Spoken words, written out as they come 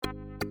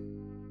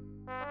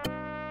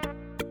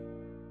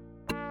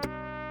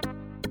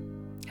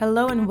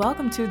Hello and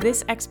welcome to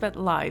This Expat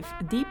Live,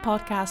 the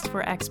podcast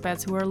for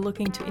expats who are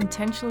looking to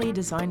intentionally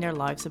design their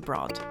lives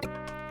abroad.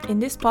 In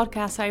this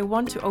podcast, I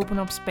want to open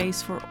up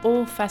space for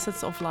all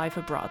facets of life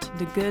abroad,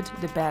 the good,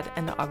 the bad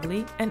and the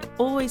ugly, and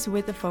always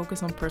with a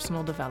focus on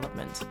personal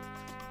development.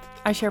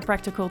 I share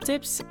practical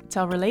tips,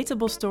 tell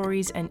relatable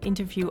stories and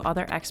interview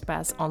other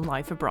expats on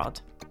life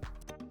abroad.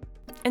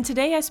 And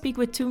today I speak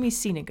with Tumi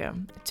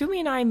Sineke. Tumi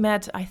and I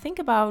met, I think,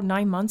 about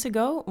 9 months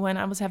ago when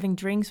I was having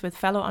drinks with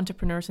fellow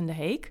entrepreneurs in The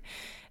Hague.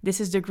 This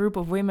is the group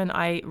of women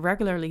I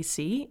regularly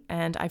see,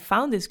 and I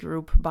found this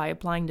group by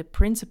applying the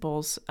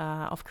principles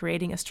of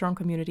creating a strong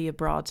community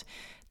abroad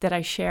that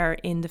I share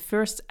in the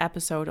first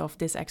episode of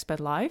This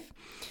Expat Live.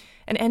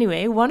 And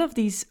anyway, one of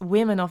these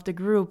women of the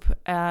group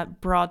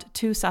brought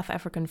 2 South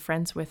African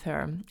friends with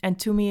her. And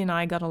Tumi and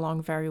I got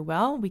along very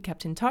well. We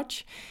kept in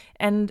touch.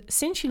 And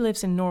since she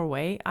lives in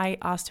Norway, I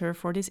asked her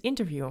for this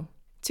interview.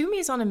 Tumi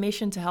is on a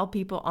mission to help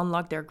people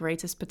unlock their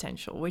greatest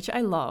potential, which I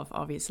love,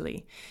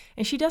 obviously.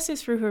 And she does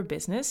this through her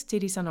business,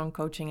 Tidi Sanon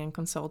Coaching and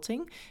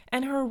Consulting,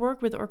 and her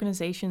work with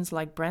organizations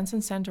like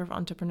Branson Center of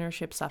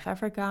Entrepreneurship South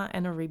Africa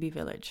and Oribi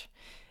Village.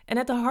 And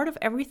at the heart of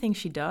everything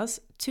she does,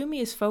 Tumi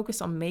is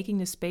focused on making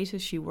the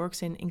spaces she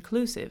works in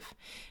inclusive,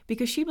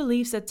 because she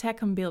believes that tech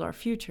can build our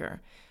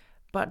future.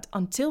 But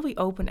until we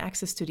open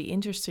access to the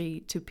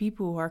industry to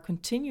people who are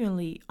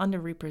continually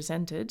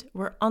underrepresented,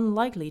 we're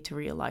unlikely to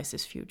realize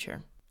this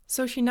future.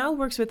 So she now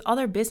works with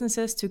other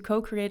businesses to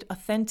co-create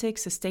authentic,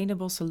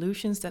 sustainable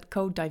solutions that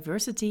code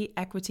diversity,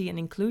 equity, and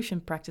inclusion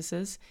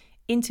practices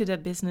into the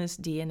business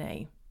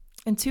DNA.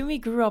 And Tumi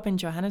grew up in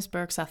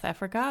Johannesburg, South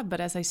Africa, but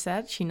as I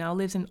said, she now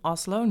lives in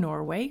Oslo,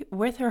 Norway,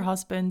 with her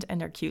husband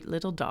and their cute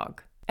little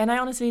dog. And I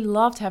honestly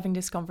loved having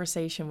this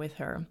conversation with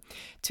her.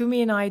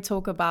 Tumi and I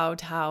talk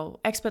about how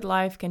expat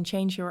life can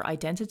change your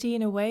identity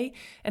in a way,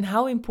 and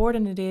how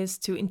important it is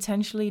to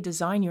intentionally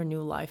design your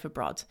new life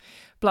abroad.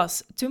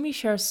 Plus, Tumi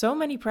shares so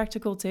many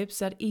practical tips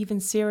that even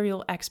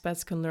serial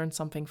expats can learn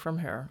something from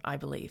her, I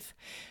believe.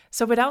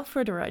 So without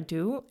further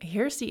ado,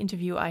 here's the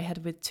interview I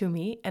had with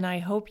Tumi, and I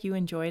hope you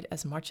enjoyed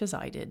as much as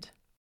I did.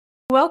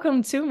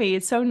 Welcome, Tumi.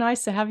 It's so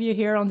nice to have you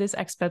here on This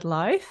Expat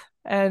Live.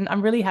 And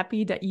I'm really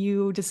happy that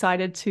you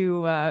decided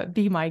to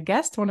be my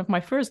guest, one of my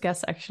first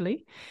guests,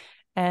 actually.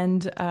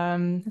 And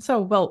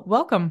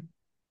welcome.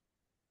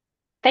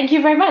 Thank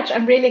you very much.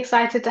 I'm really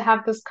excited to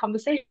have this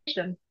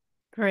conversation.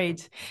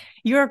 Great.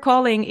 You're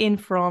calling in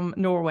from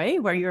Norway,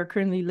 where you're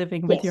currently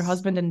living with your Yes.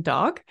 husband and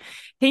dog.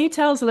 Can you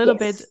tell us a little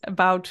bit Yes.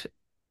 about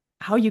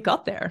how you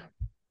got there?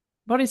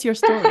 What is your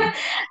story?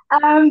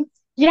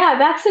 Yeah,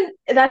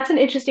 that's an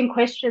interesting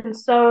question.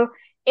 So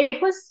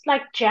it was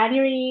like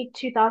January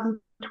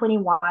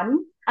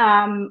 2021,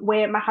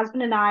 where my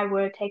husband and I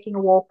were taking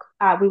a walk.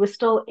 We were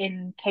still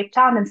in Cape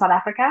Town in South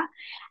Africa,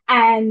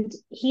 and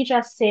he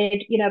just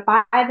said,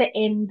 by the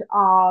end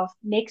of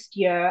next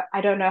year,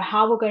 I don't know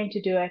how we're going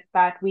to do it,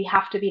 but we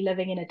have to be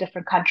living in a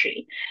different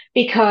country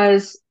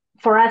because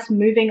for us,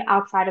 moving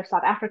outside of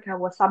South Africa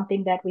was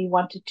something that we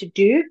wanted to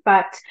do,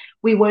 but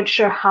we weren't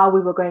sure how we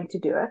were going to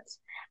do it.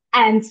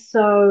 And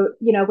so,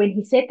 when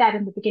he said that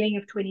in the beginning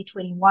of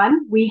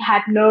 2021, we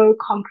had no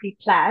concrete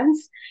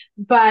plans.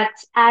 But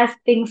as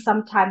things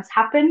sometimes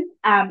happen,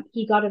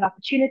 he got an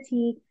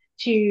opportunity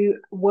to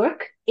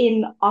work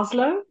in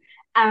Oslo,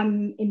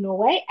 in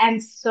Norway.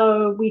 And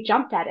so we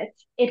jumped at it.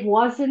 It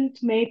wasn't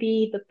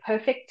maybe the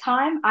perfect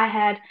time. I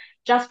had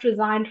just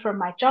resigned from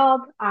my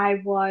job.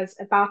 I was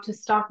about to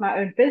start my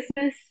own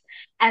business.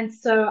 And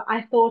so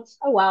I thought,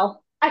 oh,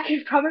 well, I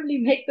could probably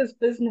make this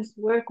business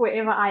work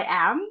wherever I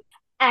am.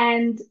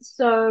 And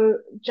so,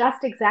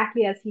 just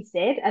exactly as he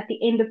said, at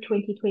the end of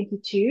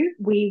 2022,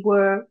 we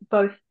were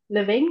both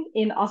living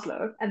in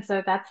Oslo. And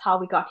so that's how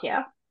we got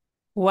here.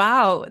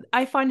 Wow,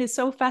 I find it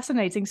so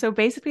fascinating. So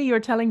basically,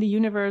 you're telling the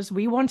universe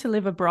we want to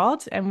live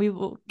abroad and we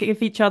will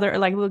give each other,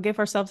 we'll give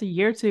ourselves a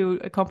year to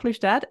accomplish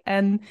that.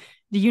 And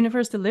the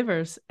universe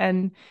delivers.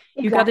 And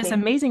you got this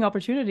Exactly. amazing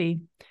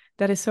opportunity.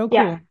 That is so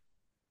Yeah. cool.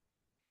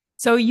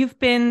 So you've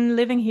been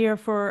living here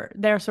for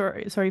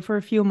for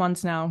a few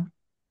months now.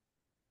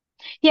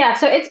 Yeah.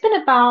 So it's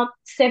been about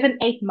 7,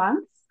 8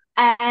 months.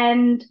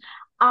 And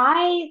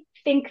I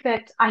think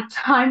that I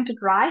timed it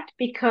right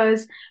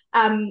because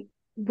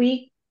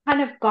we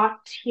kind of got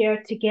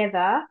here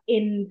together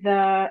in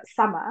the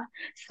summer.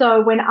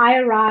 So when I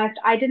arrived,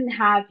 I didn't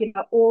have,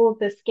 all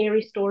the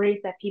scary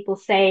stories that people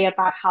say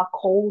about how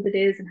cold it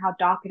is and how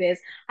dark it is.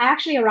 I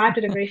actually arrived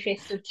at a very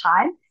festive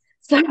time.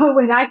 So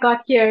when I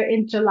got here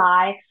in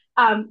July,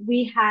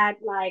 we had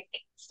like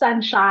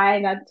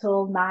sunshine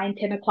until 9,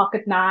 10 o'clock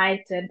at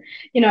night. And,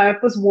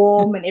 it was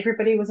warm and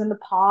everybody was in the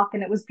park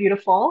and it was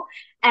beautiful.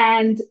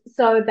 And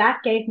so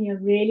that gave me a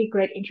really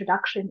great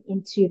introduction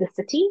into the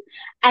city.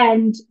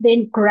 And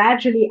then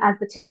gradually, as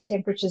the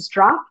temperatures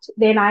dropped,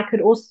 then I could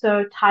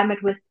also time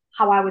it with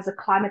how I was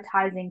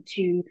acclimatizing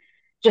to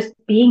just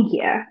being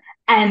here.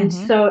 And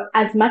Hmm. so,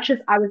 as much as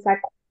I was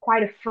like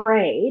quite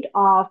afraid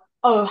of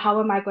oh, how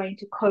am I going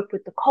to cope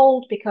with the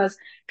cold? Because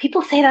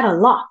people say that a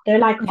lot. They're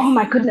like, oh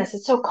my goodness,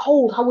 it's so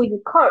cold. How will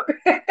you cope?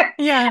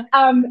 Yeah.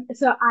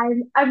 So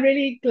I'm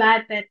really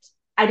glad that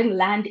I didn't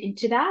land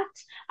into that.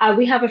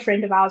 We have a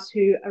friend of ours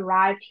who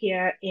arrived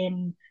here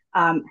in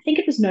I think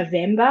it was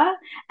November,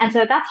 and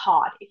so that's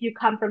hard. If you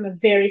come from a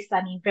very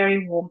sunny,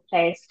 very warm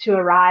place to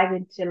arrive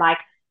into like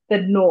the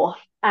north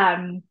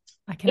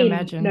I can in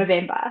imagine.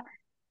 November.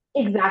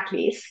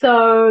 Exactly.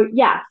 So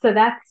yeah, so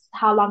that's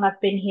how long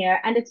I've been here,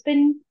 and it's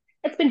been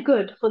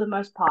good for the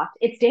most part.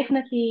 It's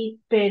definitely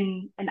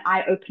been an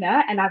eye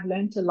opener, and I've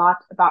learned a lot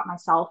about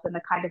myself and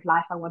the kind of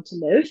life I want to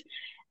live.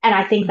 And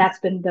I think Mhm. that's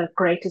been the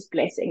greatest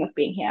blessing of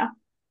being here.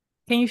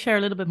 Can you share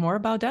a little bit more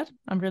about that?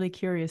 I'm really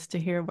curious to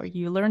hear what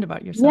you learned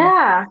about yourself.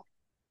 Yeah,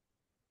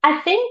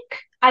 I think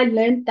I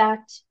learned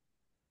that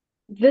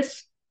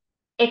this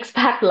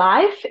expat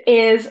life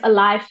is a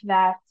life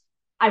that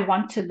I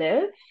want to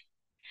live,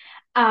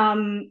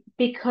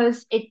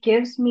 because it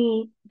gives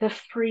me the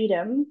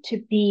freedom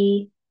to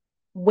be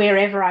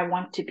wherever I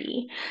want to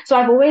be. So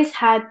I've always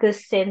had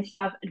this sense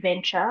of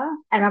adventure,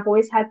 and I've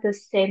always had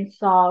this sense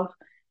of,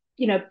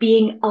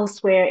 being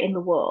elsewhere in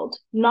the world.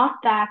 Not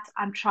that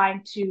I'm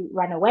trying to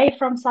run away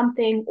from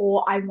something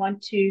or I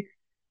want to,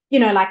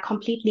 like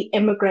completely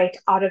immigrate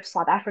out of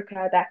South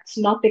Africa. That's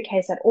not the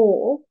case at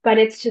all. But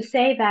it's to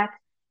say that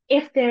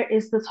if there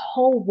is this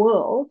whole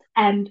world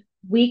and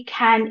we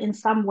can, in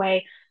some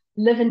way,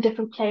 live in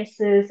different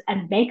places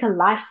and make a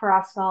life for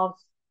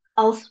ourselves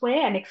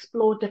elsewhere and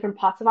explore different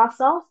parts of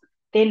ourselves,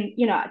 then,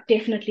 I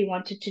definitely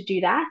wanted to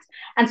do that.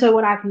 And so,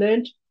 what I've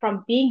learned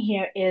from being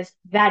here is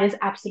that is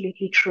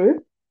absolutely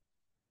true.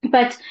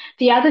 But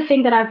the other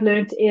thing that I've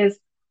learned is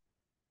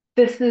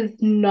this is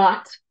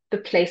not the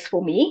place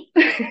for me.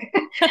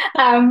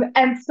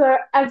 And so,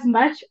 as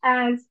much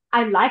as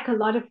I like a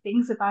lot of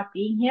things about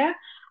being here,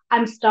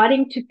 I'm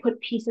starting to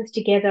put pieces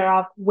together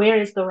of where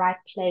is the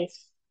right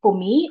place for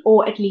me,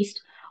 or at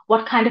least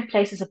what kind of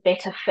place is a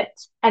better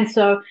fit. And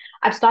so,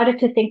 I've started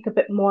to think a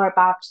bit more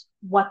about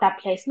what that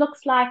place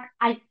looks like.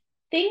 I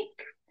think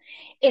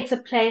it's a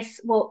place,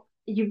 well,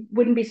 you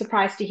wouldn't be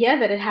surprised to hear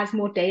that it has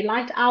more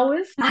daylight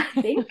hours, I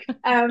think,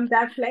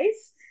 that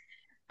place.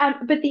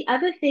 But the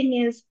other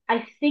thing is,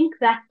 I think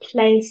that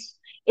place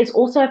is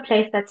also a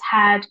place that's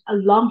had a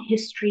long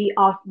history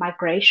of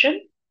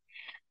migration.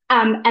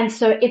 And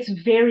so it's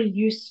very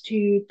used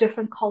to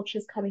different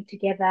cultures coming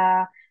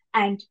together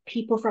and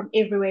people from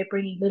everywhere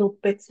bringing little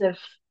bits of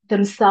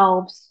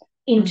themselves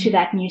into Hmm.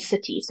 that new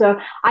city. So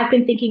I've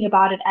been thinking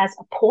about it as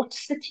a port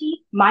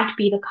city, might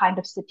be the kind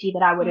of city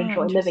that I would Oh,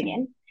 enjoy living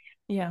interesting.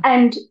 in. Yeah.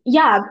 And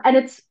yeah, and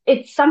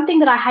it's something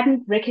that I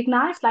hadn't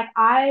recognized. Like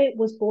I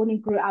was born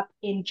and grew up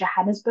in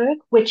Johannesburg,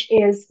 which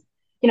is,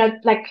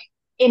 like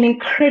an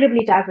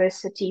incredibly diverse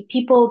city.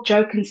 People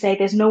joke and say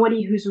there's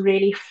nobody who's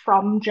really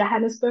from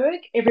Johannesburg.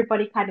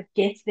 Everybody kind of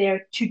gets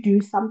there to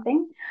do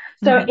something.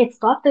 So Hmm. it's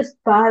got this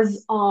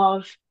buzz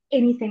of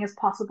anything is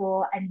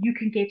possible, and you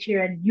can get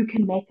here and you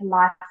can make a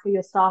life for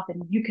yourself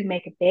and you can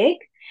make it big.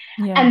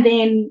 Yeah. And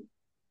then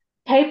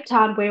Cape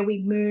Town, where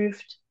we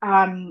moved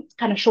kind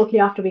of shortly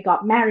after we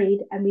got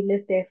married, and we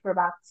lived there for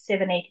about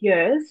 7, 8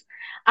 years.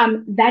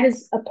 That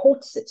is a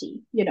port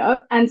city,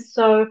 and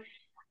so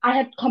I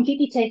had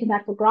completely taken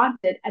that for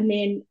granted. And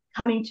then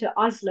coming to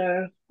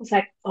Oslo was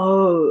like,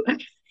 oh,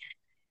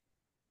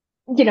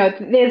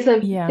 there's a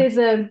Yeah. there's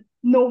a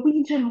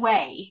Norwegian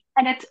way,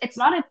 and it's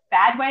not a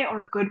bad way or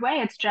a good way.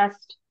 It's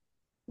just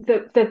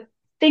the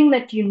thing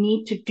that you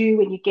need to do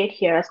when you get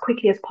here as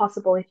quickly as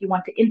possible if you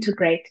want to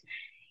integrate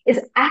is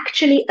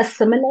actually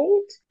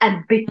assimilate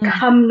and Mm.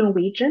 become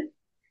Norwegian.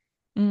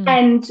 Mm.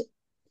 And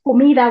for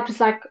me, that was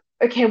like,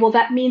 okay, well,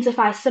 that means if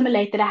I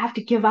assimilate, that I have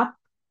to give up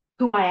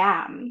who I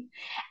am.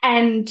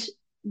 And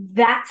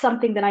that's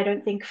something that I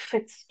don't think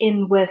fits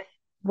in with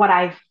what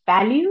I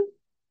value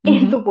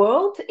in Hmm. the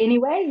world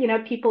anyway,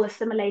 people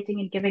assimilating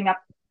and giving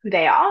up who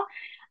they are.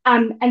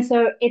 And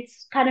so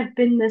it's kind of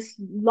been this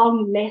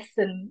long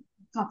lesson,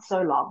 not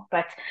so long,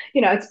 but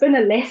it's been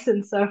a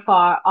lesson so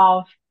far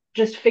of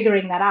just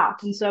figuring that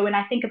out. And so when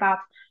I think about,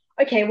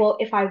 okay, well,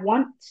 if I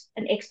want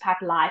an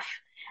expat life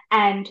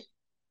and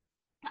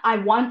I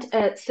want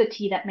a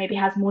city that maybe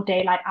has more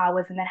daylight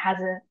hours and that has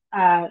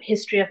a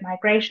history of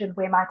migration.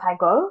 Where might I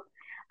go?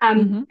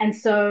 Hmm. And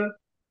so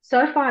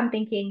far I'm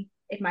thinking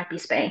it might be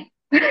Spain.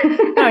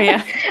 Oh,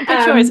 yeah.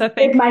 Good choice, I It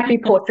think. might be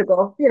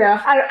Portugal.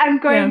 I'm Yeah.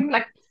 going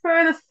like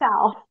further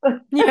south.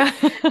 Yeah.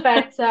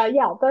 But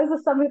yeah, those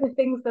are some of the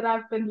things that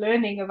I've been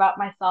learning about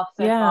myself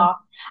so Yeah. far.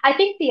 I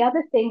think the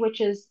other thing which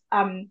has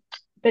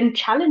been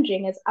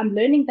challenging is I'm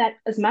learning that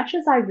as much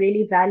as I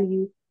really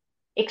value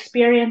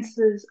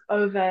experiences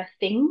over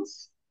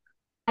things,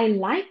 I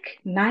like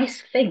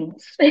nice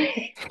things.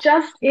 It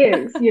just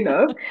is.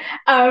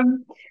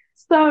 Um,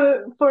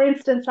 so for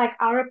instance, like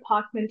our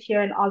apartment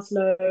here in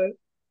Oslo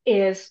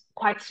is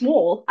quite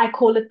small. I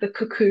call it the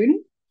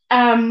cocoon.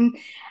 Um,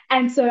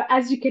 and so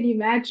as you can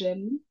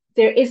imagine,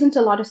 there isn't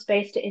a lot of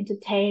space to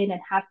entertain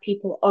and have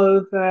people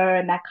over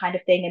and that kind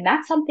of thing. And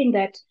that's something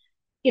that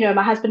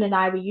my husband and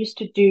I, we used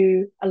to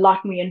do a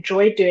lot and we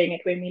enjoyed doing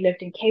it when we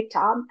lived in Cape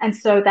Town. And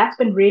so that's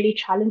been really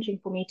challenging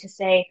for me to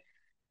say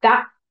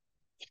that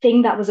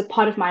thing that was a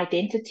part of my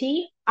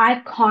identity,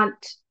 I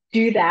can't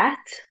do that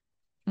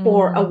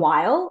for a Mm,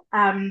 while,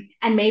 and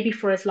maybe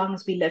for as long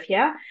as we live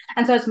here.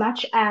 And so, as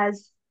much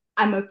as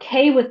I'm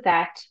okay with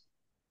that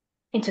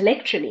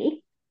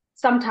intellectually,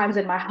 sometimes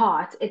in my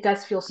heart, it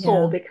does feel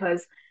sore yeah.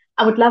 because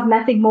I would love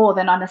nothing more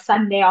than on a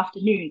Sunday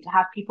afternoon to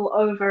have people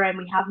over and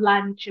we have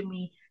lunch and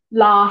we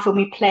laugh and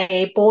we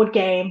play board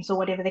games or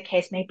whatever the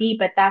case may be.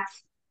 But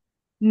that's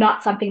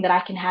not something that I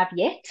can have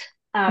yet.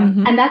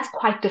 And Hmm. that's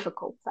quite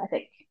difficult, I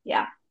think.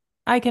 Yeah.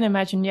 I can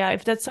imagine, yeah,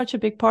 if that's such a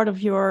big part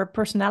of your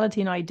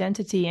personality and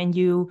identity and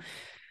you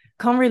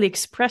can't really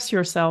express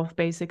yourself,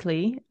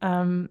 basically,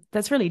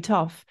 that's really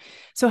tough.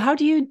 So how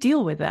do you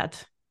deal with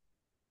that?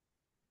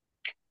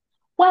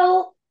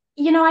 Well,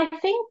 I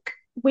think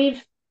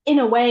we've, in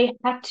a way,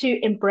 had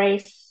to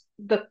embrace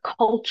the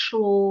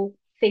cultural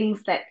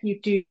things that you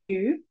do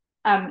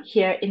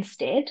here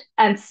instead.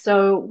 And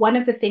so, one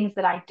of the things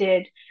that I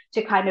did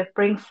to kind of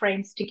bring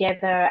friends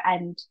together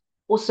and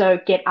also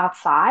get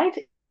outside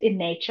in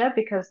nature,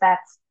 because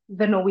that's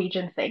the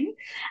Norwegian thing,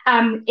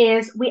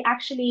 is we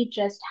actually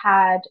just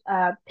had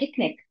a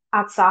picnic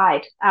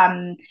outside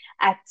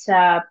at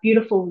a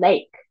beautiful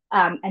lake.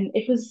 And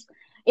it was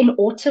in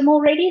autumn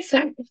already, so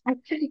it's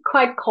actually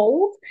quite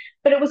cold.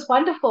 But it was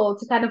wonderful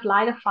to kind of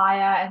light a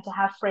fire and to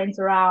have friends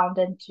around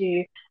and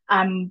to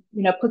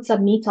put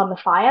some meat on the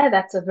fire.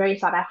 That's a very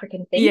South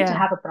African thing to Yeah,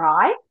 have a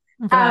braai.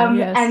 right,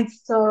 yes. And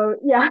so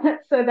yeah,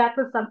 so that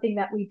was something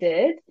that we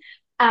did.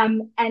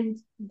 And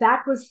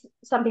that was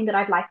something that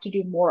I'd like to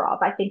do more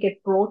of. I think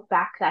it brought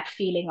back that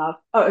feeling of,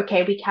 oh,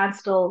 okay, we can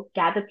still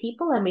gather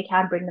people and we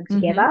can bring them Hmm.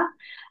 together.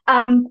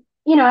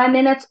 And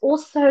then it's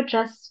also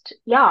just,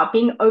 yeah,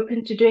 being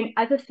open to doing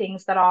other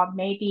things that are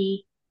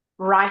maybe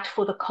right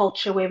for the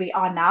culture where we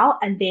are now,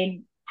 and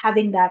then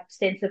having that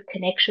sense of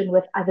connection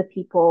with other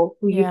people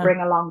who you Yeah. bring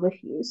along with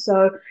you.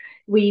 So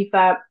we've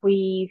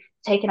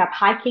taken up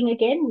hiking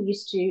again. We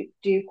used to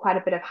do quite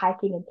a bit of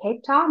hiking in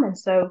Cape Town, and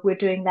so we're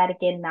doing that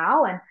again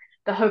now. And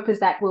the hope is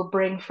that we'll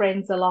bring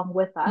friends along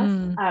with us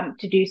Mm.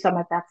 to do some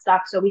of that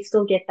stuff, so we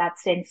still get that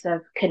sense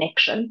of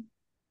connection.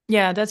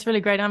 Yeah, that's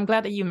really great. I'm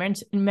glad that you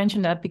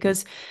mentioned that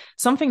because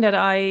something that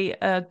I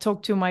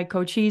talk to my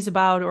coachees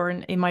about or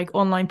in my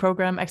online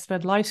program,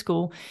 Expat Life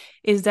School,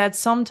 is that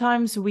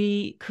sometimes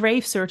we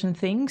crave certain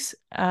things,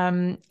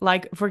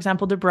 like, for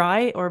example, the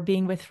braai or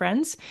being with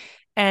friends.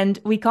 And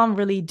we can't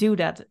really do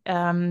that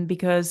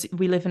because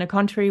we live in a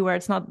country where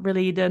it's not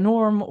really the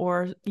norm,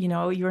 or,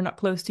 you're not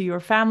close to your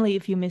family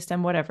if you miss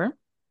them, whatever.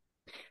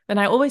 Then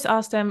I always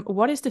ask them,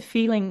 what is the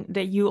feeling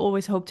that you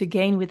always hope to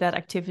gain with that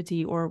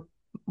activity or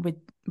with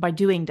by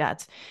doing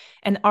that?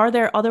 And are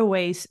there other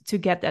ways to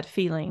get that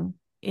feeling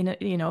in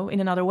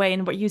another way?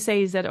 And what you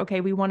say is that,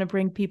 okay, we want to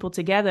bring people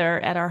together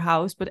at our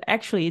house, but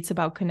actually it's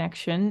about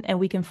connection and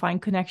we can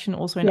find connection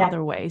also in Yeah,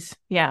 other ways.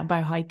 Yeah,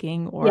 by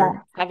hiking or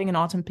yeah, having an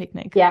autumn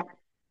picnic. yeah.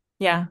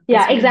 Yeah, Yeah,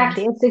 that's really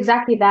exactly. nice. It's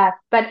exactly that.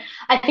 But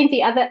I think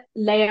the other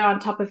layer on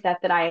top of that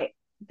that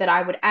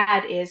I would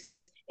add is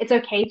it's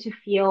okay to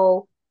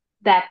feel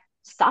that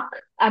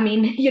suck. I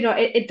mean,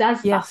 it does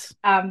suck. Yes.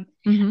 Hmm.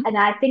 And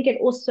I think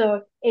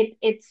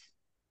it's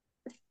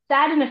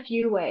sad in a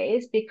few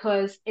ways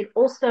because it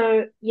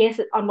also, yes,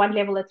 on one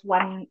level, it's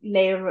one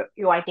layer of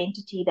your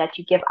identity that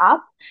you give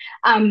up.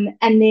 And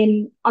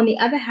then on the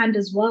other hand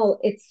as well,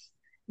 it's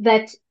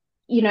that,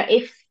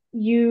 if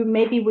you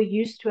maybe were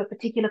used to a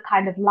particular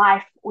kind of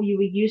life or you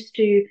were used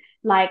to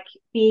like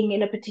being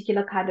in a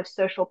particular kind of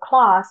social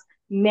class,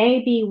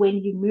 maybe when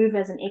you move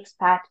as an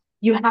expat,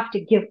 you have to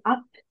give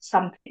up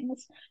some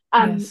things.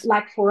 Yes.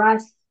 Like for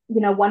us,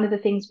 one of the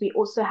things we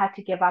also had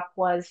to give up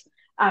was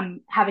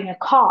having a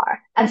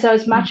car. And so,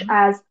 as much Hmm.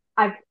 as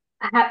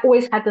I've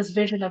always had this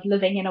vision of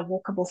living in a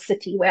walkable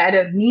city where I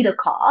don't need a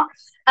car,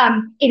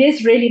 it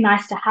is really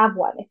nice to have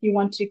one if you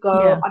want to go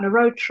Yeah. on a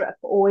road trip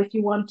or if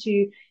you want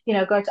to,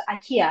 go to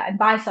IKEA and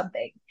buy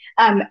something.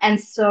 And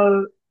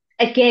so,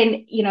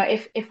 again,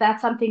 if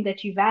that's something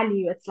that you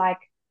value, it's like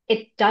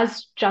it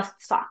does just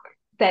suck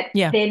that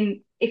Yeah.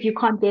 then if you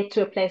can't get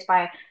to a place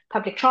by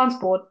public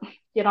transport,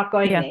 you're not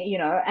going Yeah.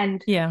 there,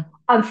 and Yeah.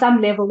 on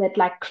some level it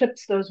like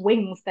clips those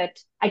wings that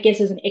I guess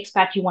as an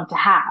expat you want to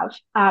have.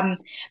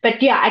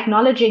 But yeah,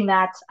 acknowledging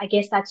that I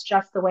guess that's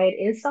just the way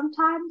it is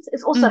sometimes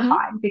is also Hmm.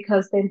 fine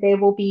because then there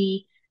will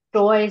be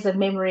joys and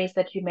memories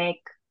that you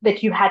make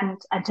that you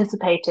hadn't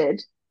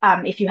anticipated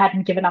if you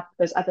hadn't given up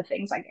those other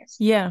things, I guess.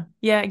 Yeah.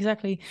 Yeah,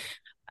 exactly.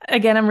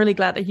 Again, I'm really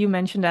glad that you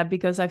mentioned that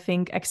because I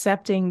think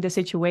accepting the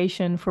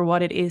situation for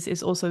what it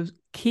is also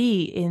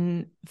key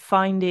in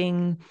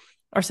finding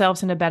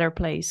ourselves in a better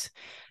place.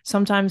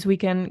 Sometimes we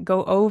can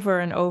go over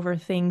and over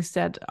things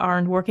that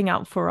aren't working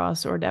out for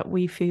us or that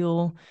we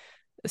feel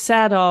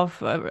sad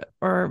of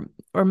or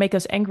make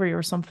us angry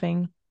or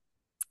something.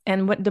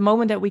 And the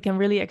moment that we can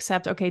really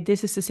accept, okay,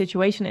 this is the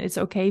situation, and it's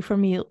okay for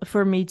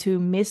me to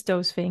miss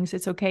those things.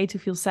 It's okay to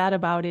feel sad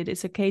about it.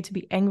 It's okay to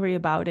be angry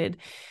about it.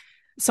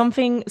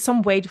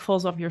 some weight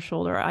falls off your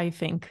shoulder, I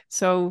think.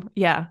 So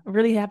yeah,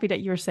 really happy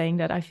that you're saying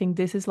that. I think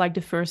this is like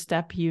the first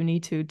step you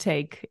need to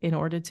take in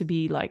order to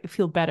be like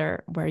feel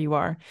better where you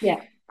are.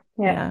 Yeah.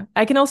 Yeah. Yeah.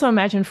 I can also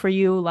imagine for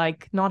you,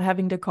 like not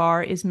having the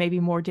car is maybe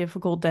more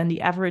difficult than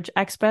the average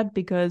expat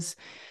because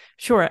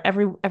sure,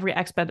 every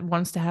expat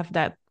wants to have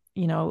that,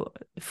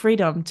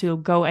 freedom to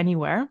go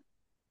anywhere.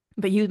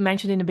 But you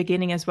mentioned in the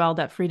beginning as well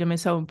that freedom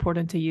is so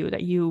important to you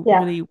that you Yeah.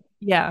 really,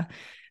 yeah.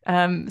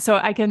 So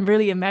I can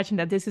really imagine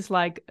that this is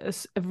like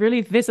a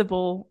really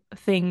visible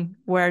thing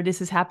where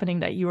this is happening,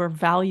 that your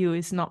value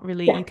is not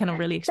really, Yeah. you cannot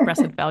really express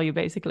that value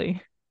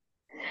basically.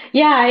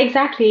 Yeah,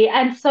 exactly.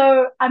 And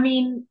so, I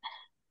mean,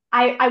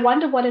 I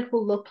wonder what it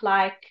will look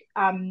like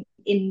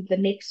in the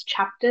next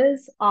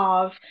chapters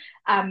of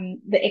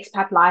the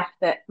expat life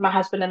that my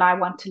husband and I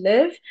want to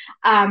live.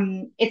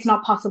 It's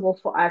not possible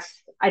for us,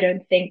 I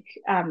don't think,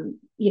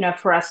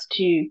 for us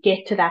to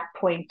get to that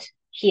point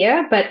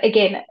here. But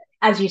again,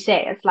 as you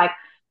say, it's like,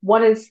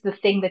 what is the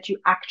thing that you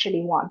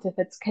actually want? If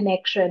it's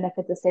connection, if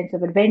it's a sense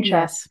of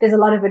adventure, Yes. there's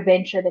a lot of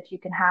adventure that you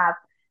can have.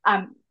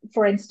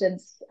 For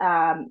instance,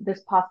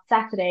 this past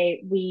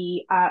Saturday,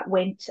 we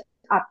went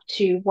up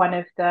to one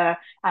of the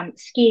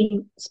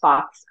skiing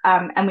spots,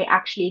 and we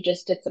actually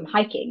just did some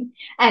hiking.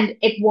 And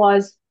it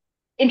was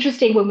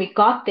interesting when we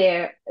got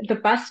there. The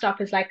bus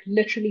stop is like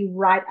literally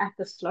right at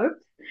the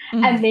slopes,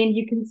 Mm. and then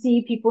you can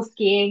see people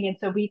skiing. And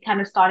so we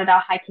kind of started our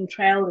hiking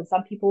trail, and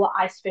some people were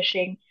ice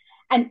fishing.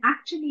 And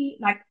actually,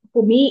 like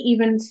for me,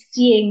 even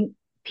seeing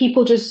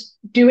people just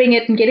doing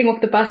it and getting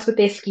off the bus with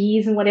their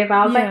skis and whatever,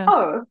 I was like, Yeah.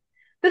 oh,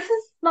 this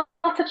is not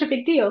such a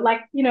big deal.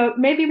 Like,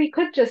 maybe we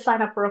could just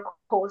sign up for a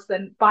course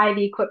and buy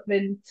the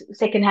equipment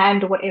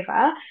secondhand or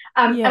whatever.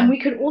 And Yeah. we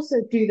could also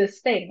do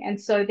this thing. And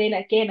so then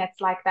again,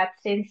 it's like that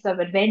sense of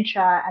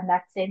adventure and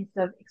that sense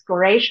of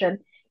exploration.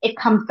 It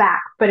comes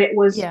back, but it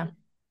was Yeah.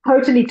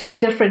 totally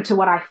different to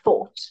what I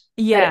thought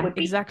that it Yeah, would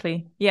be.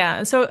 exactly.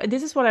 Yeah. So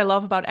this is what I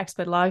love about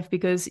expat life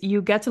because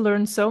you get to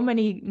learn so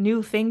many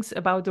new things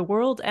about the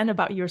world and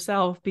about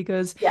yourself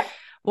because Yeah.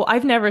 well,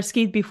 I've never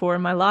skied before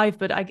in my life,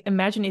 but I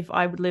imagine if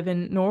I would live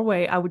in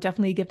Norway, I would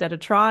definitely give that a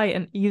try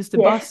and use the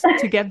Yes.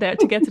 bus to get there,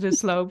 to get to the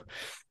slope.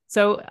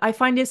 So I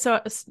find this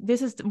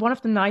is one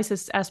of the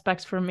nicest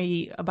aspects for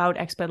me about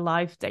expat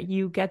life, that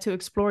you get to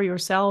explore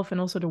yourself and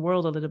also the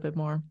world a little bit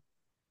more.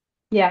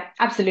 Yeah,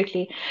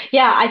 absolutely.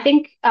 Yeah, I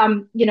think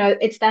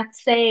it's that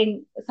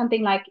saying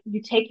something like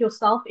you take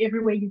yourself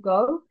everywhere you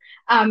go.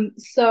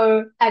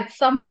 So at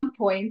some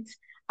point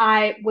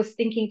I was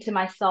thinking to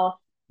myself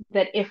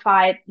that if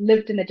I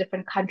lived in a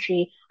different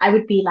country, I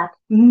would be like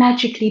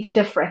magically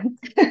different.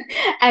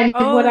 And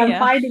Oh what I'm yeah.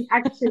 finding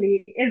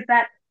actually is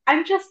that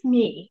I'm just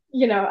me.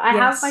 I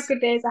have my Yes.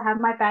 good days, I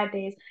have my bad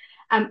days.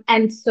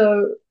 And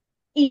so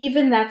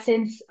even that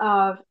sense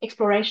of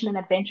exploration and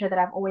adventure that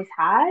I've always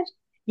had,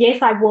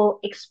 yes, I will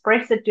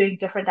express it doing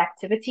different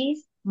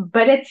activities,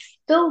 but it's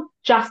still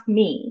just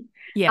me.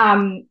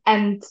 Yeah.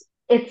 And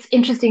it's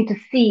interesting to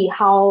see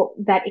how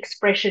that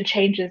expression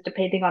changes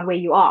depending on where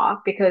you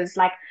are. Because,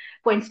 like,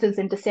 for instance,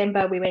 in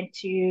December, we went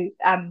to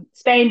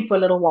Spain for a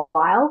little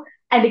while.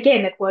 And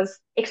again, it was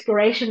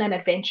exploration and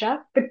adventure,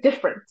 but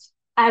different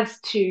as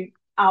to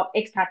our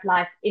expat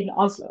life in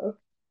Oslo.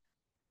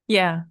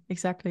 Yeah,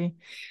 exactly.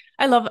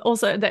 I love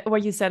also that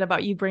what you said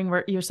about you bring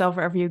yourself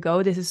wherever you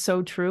go. This is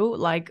so true.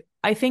 Like,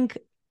 I think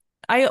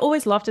I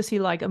always love to see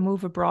like a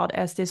move abroad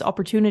as this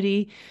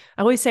opportunity.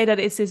 I always say that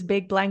it's this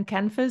big blank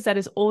canvas that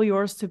is all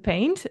yours to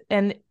paint.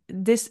 And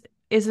this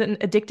is an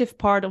addictive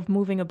part of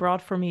moving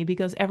abroad for me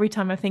because every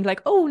time I think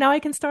like, oh, now I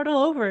can start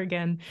all over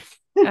again.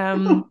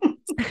 Um,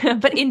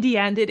 but in the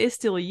end, it is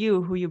still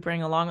you who you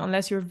bring along,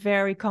 unless you're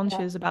very Yeah.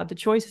 conscious about the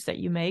choices that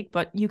you make.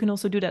 But you can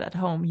also do that at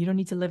home. You don't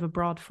need to live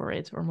abroad for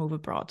it or move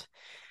abroad.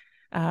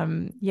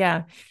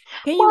 Yeah.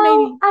 Can you Well,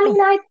 maybe? I Oh,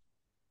 mean,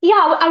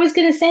 yeah, I was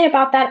going to say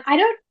about that. I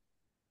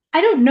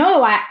don't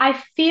know.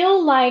 I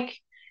feel like,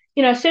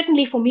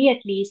 certainly for me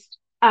at least,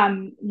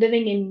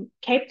 living in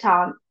Cape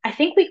Town, I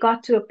think we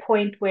got to a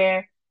point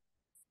where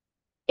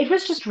it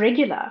was just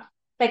regular.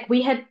 Like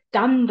we had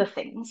done the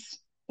things,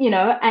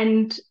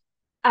 and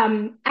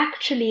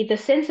actually the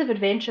sense of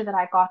adventure that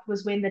I got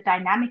was when the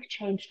dynamic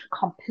changed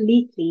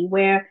completely,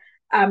 where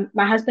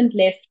my husband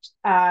left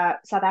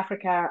South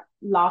Africa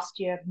last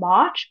year,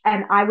 March,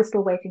 and I was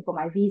still waiting for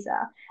my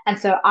visa. And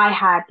so I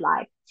had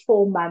like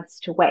 4 months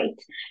to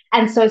wait.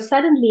 And so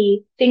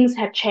suddenly things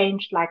had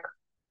changed like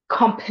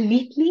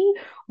completely,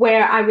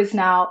 where I was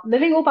now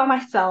living all by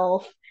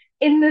myself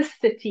in this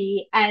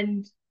city.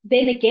 And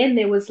then again,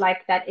 there was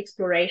like that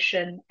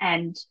exploration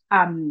and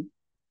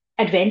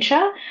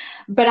adventure.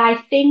 But I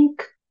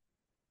think,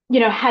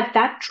 had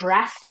that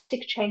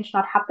drastic change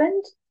not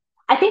happened,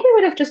 I think we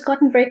would have just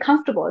gotten very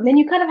comfortable. And then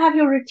you kind of have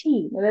your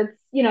routine. And it's,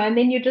 and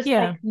then you're just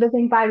like Yeah.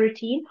 living by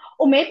routine.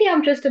 Or maybe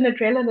I'm just an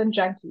adrenaline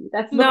junkie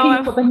that's No,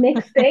 looking for the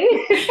next thing.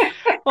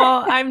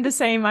 well, I'm the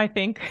same, I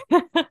think.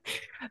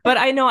 But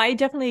I know I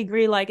definitely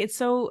agree. Like it's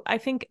so, I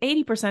think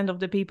 80% of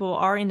the people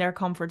are in their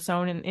comfort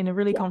zone and in a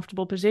really Yeah,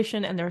 comfortable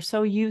position, and they're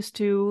so used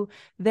to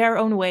their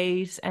own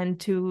ways and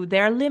to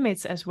their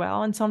limits as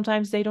well. And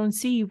sometimes they don't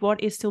see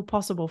what is still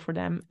possible for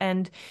them.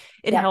 And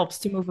it yeah, helps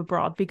to move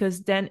abroad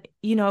because then,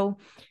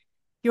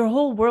 your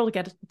whole world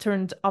gets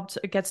turned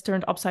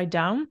upside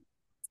down.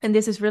 And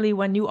this is really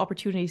when new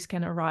opportunities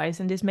can arise,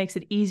 and this makes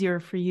it easier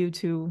for you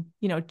to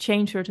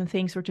change certain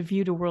things or to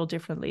view the world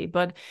differently.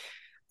 But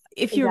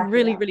if you're exactly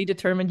really that. really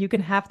determined, you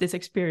can have this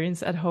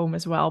experience at home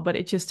as well, but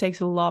it just takes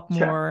a lot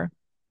Sure. more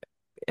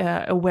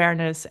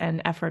awareness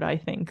and effort, I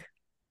think.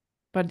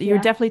 But you're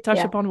Yeah, definitely touched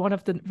yeah. upon one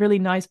of the really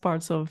nice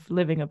parts of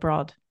living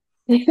abroad.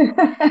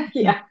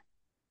 Yeah.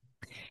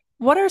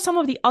 What are some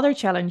of the other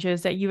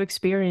challenges that you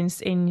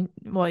experienced in,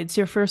 well, it's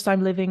your first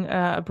time living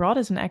abroad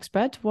as an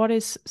expat. What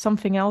is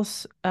something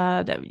else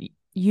that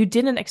you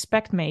didn't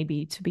expect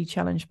maybe to be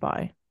challenged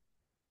by?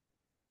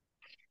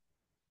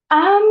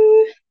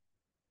 Um,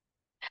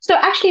 so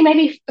actually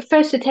maybe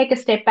first to take a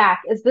step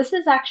back is this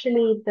is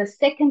actually the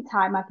second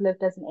time I've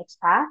lived as an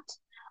expat,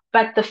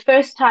 but the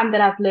first time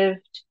that I've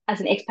lived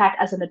as an expat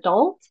as an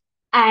adult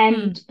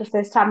and Hmm. the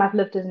first time I've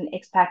lived as an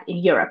expat in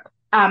Europe.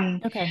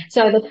 Okay.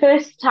 So the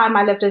first time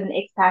I lived as an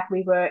expat,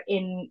 we were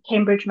in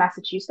Cambridge,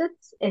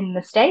 Massachusetts in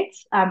the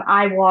States.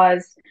 I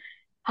was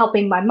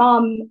helping my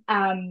mom,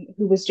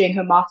 who was doing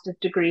her master's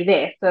degree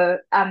there. So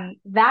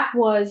that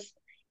was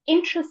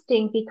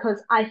interesting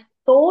because I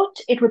thought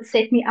it would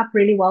set me up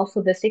really well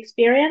for this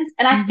experience.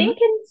 And I Mm-hmm. think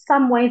in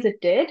some ways it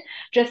did,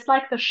 just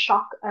like the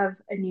shock of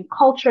a new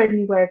culture, a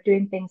new way of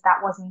doing things,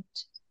 that wasn't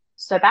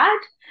so bad.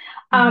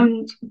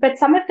 Mm-hmm. But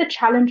some of the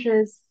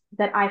challenges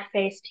that I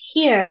faced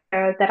here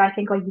that I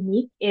think are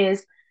unique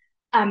is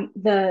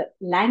the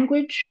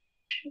language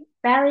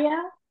barrier.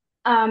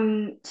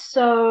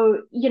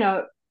 So,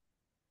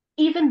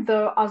 even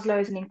though Oslo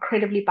is an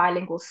incredibly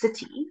bilingual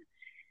city,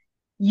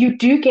 you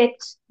do get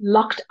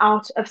locked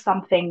out of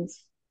some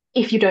things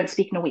if you don't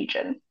speak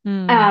Norwegian.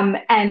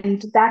 Mm.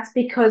 And that's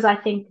because I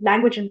think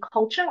language and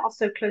culture are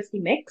so closely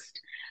mixed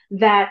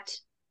that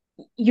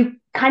you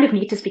kind of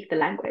need to speak the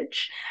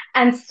language.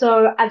 And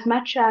so, as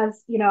much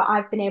as,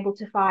 I've been able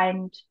to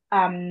find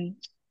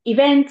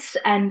events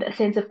and a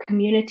sense of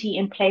community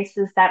in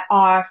places that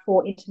are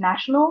for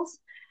internationals,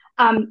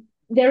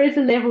 there is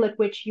a level at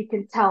which you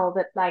can tell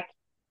that, like,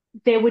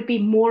 there would be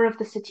more of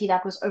the city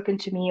that was open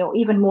to me, or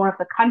even more of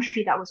the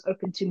country that was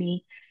open to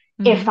me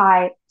if Mm-hmm.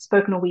 I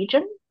spoke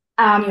Norwegian.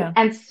 Yeah.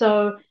 And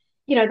so,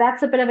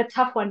 that's a bit of a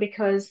tough one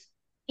because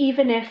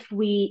even if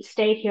we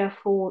stayed here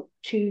for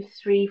 2,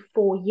 3,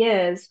 4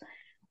 years,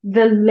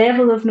 the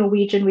level of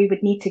Norwegian we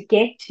would need to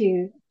get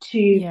to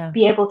Yeah.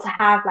 be able to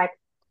have like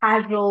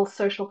casual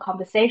social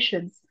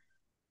conversations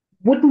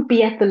wouldn't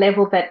be at the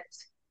level that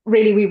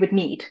really we would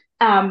need.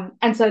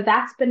 And so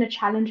that's been a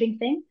challenging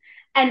thing.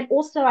 And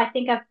also, I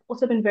think I've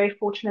also been very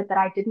fortunate that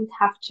I didn't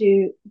have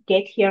to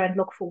get here and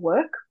look for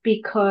work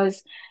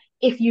because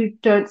if you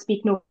don't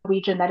speak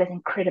Norwegian, that is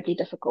incredibly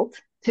difficult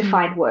to Mm.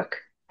 find work.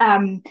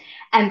 Um,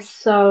 and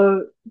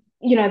so,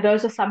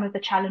 those are some of the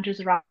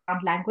challenges around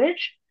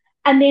language.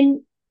 And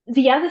then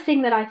the other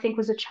thing that I think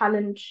was a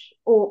challenge,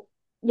 or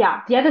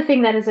yeah, the other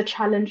thing that is a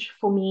challenge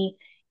for me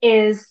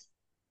is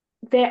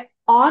there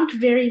aren't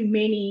very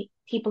many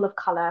people of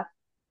color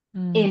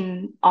Mm.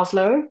 in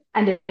Oslo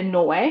and in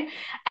Norway.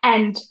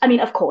 And I mean,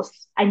 of course,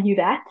 I knew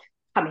that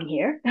coming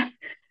here,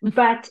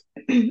 but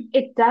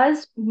it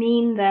does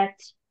mean that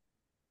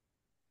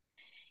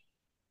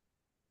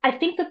I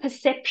think the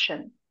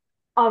perception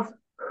of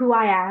who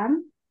I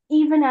am,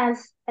 even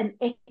as an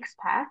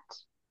expat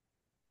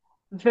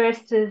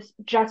versus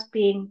just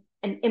being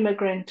an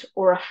immigrant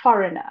or a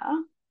foreigner,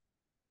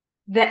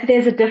 that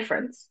there's a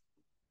difference.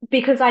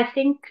 Because I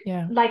think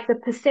Yeah. like the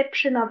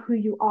perception of who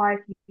you are,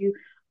 if you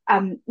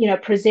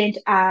present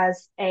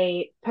as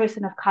a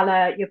person of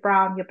color, you're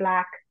brown, you're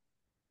black,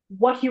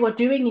 what you are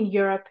doing in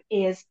Europe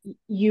is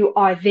you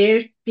are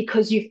there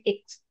because you've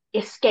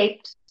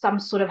escaped some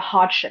sort of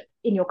hardship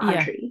in your Yeah.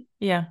 country.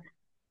 Yeah.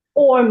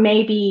 Or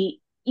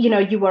maybe,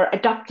 you were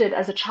adopted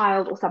as a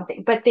child or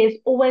something. But there's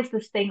always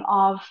this thing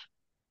of,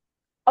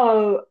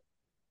 oh,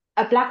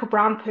 a black or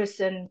brown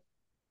person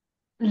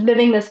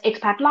living this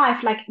expat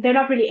life, like they're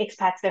not really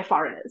expats, they're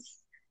foreigners.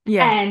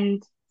 Yeah.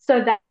 And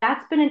so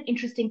that's been an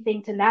interesting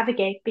thing to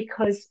navigate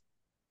because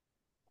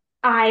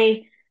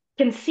I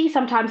can see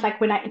sometimes like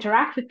when I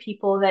interact with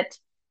people that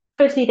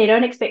firstly they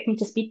don't expect me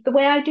to speak the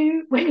way I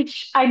do,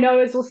 which I know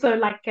is also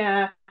like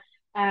an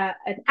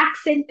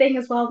accent thing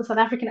as well. The South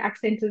African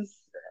accent is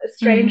a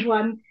strange Mm-hmm.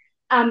 one.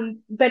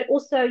 But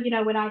also,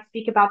 when I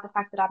speak about the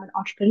fact that I'm an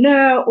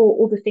entrepreneur or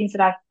all the things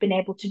that I've been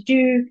able to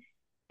do,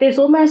 there's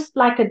almost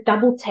like a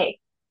double take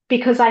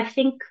because I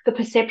think the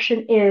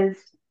perception is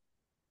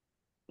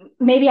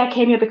maybe I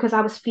came here because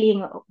I was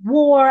fleeing a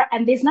war,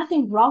 and there's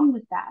nothing wrong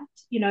with that.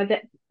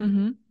 That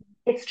Mm-hmm.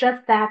 It's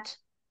just that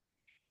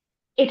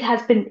it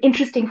has been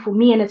interesting for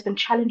me and it's been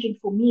challenging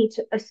for me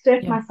to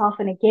assert Yeah. myself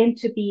and again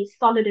to be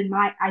solid in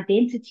my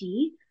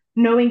identity,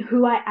 knowing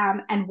who I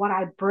am and what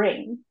I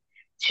bring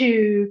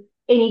to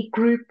any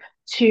group,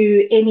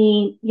 to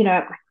any,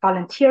 like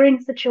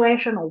volunteering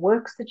situation or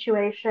work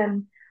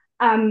situation.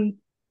 Um,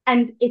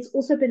 and it's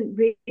also been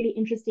really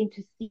interesting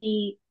to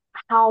see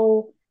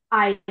how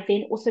I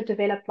then also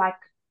developed like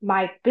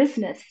my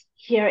business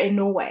here in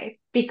Norway,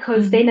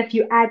 because then Hmm. if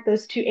you add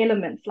those two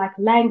elements like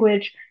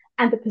language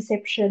and the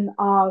perception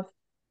of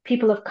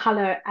people of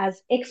color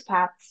as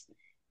expats,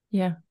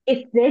 Yeah.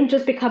 it then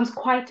just becomes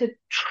quite a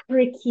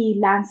tricky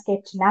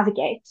landscape to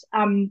navigate.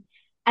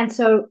 And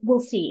so we'll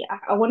see.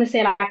 I want to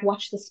say like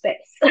watch the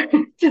space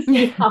to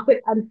see how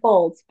it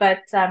unfolds.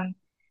 But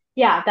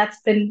yeah,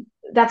 that's been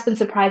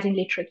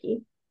surprisingly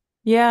tricky.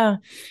 Yeah.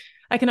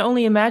 I can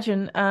only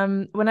imagine.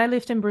 When I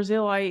lived in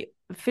Brazil, I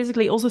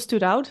physically also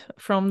stood out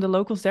from the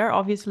locals there,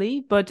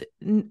 obviously, but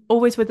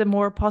always with a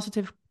more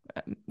positive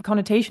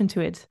connotation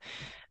to it.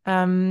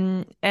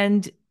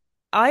 And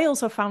I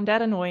also found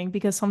that annoying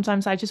because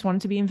sometimes I just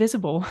wanted to be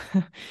invisible.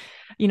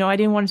 I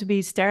didn't want to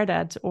be stared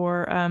at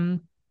or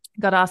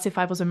got asked if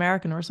I was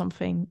American or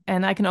something.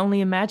 And I can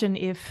only imagine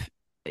if,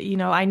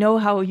 I know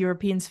how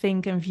Europeans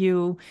think and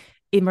view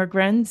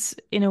immigrants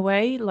in a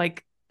way,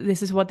 like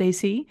this is what they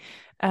see.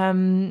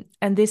 And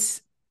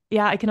this,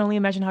 yeah, I can only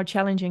imagine how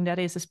challenging that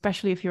is,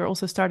 especially if you're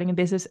also starting a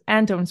business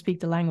and don't speak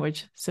the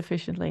language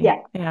sufficiently. Yeah.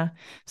 Yeah.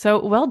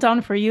 So well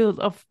done for you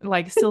of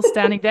like still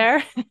standing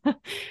there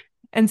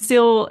and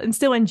still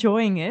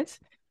enjoying it.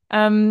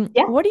 Yeah.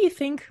 What do you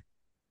think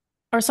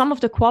are some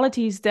of the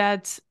qualities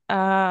that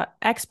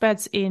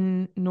expats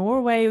in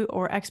Norway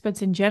or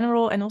expats in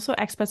general, and also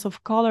expats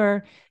of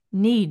color,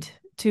 need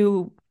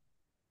to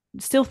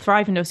still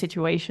thrive in those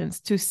situations,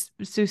 to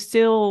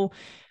still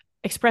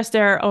express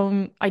their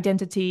own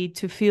identity,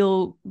 to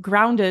feel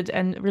grounded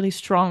and really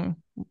strong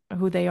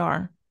who they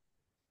are?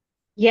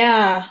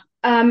 Yeah.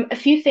 A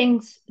few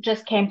things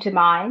just came to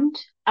mind.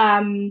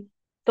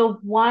 The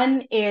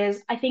one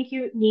is I think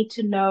you need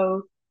to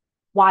know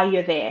why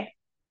you're there.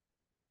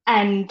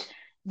 And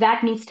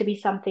that needs to be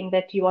something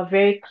that you are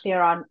very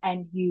clear on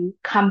and you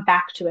come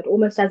back to it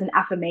almost as an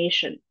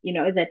affirmation,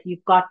 that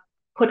you've got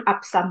put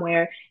up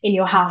somewhere in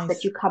your house that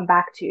Nice. you come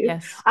back to.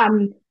 Yes.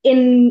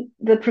 In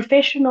the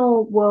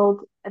professional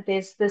world,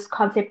 there's this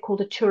concept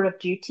called a tour of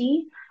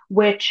duty,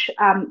 which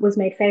was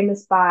made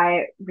famous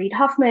by Reid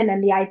Hoffman.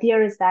 And the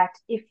idea is that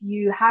if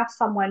you have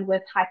someone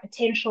with high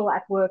potential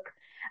at work,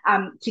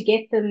 to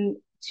get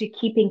them to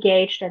keep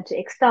engaged and to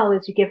excel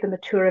is you give them a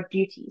tour of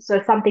duty.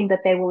 So something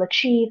that they will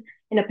achieve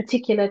in a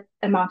particular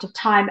amount of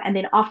time. And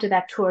then after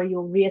that tour,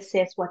 you'll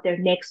reassess what their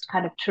next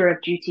kind of tour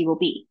of duty will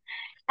be.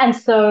 And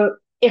so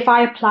if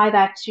I apply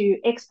that to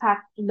expat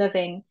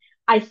living,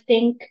 I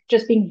think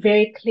just being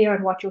very clear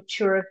on what your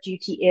tour of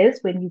duty is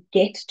when you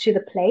get to the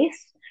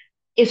place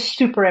is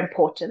super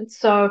important.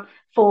 So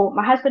for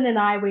my husband and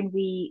I, when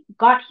we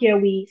got here,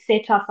 we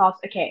said to ourselves,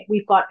 okay,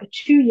 we've got a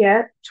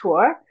 2-year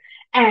tour.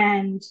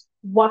 And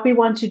what we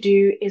want to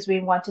do is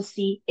we want to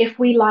see if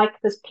we like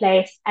this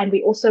place, and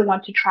we also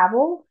want to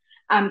travel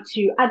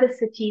to other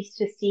cities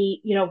to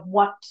see,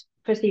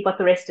 firstly, what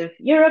the rest of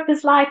Europe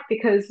is like,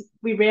 because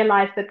we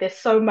realize that there's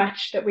so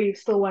much that we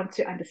still want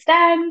to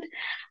understand.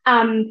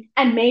 And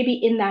maybe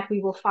in that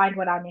we will find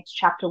what our next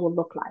chapter will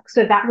look like.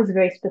 So that was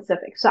very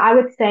specific. So I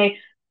would say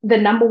the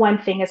number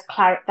one thing is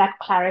that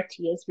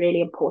clarity is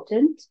really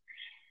important.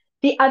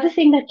 The other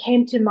thing that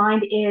came to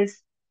mind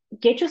is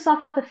get yourself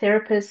a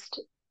therapist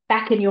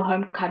back in your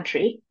home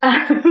country,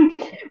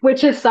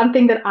 which is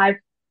something that I've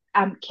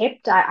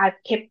kept. I've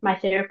kept my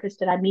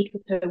therapist and I meet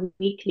with her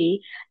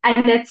weekly.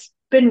 And it's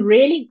been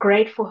really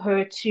great for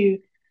her to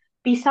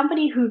be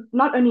somebody who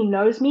not only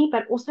knows me,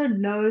 but also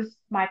knows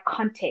my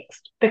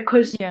context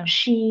because Yeah.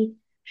 she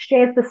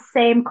shares the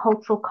same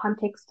cultural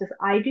context as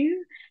I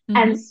do.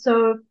 And Hmm.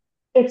 so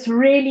it's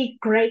really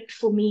great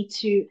for me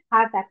to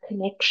have that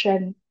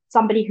connection,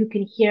 somebody who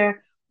can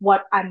hear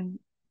what I'm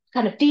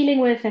kind of dealing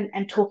with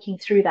and talking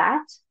through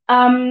that.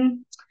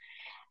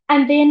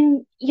 And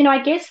then, I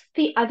guess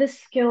the other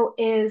skill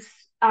is,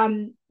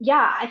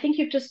 yeah, I think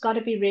you've just got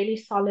to be really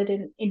solid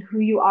in who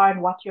you are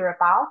and what you're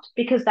about,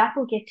 because that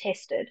will get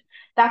tested.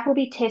 That will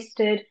be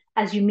tested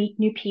as you meet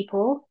new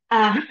people.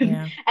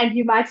 Yeah. And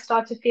you might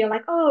start to feel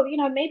like, oh,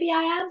 maybe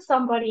I am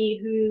somebody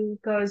who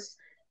goes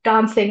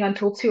dancing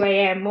until 2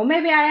 a.m., or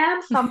maybe I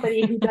am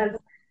somebody who does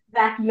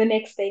that the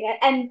next thing.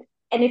 And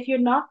if you're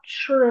not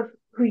sure of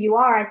who you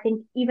are, I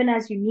think even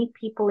as you meet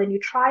people and you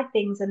try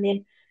things and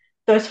then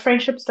those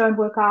friendships don't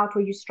work out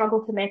or you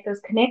struggle to make those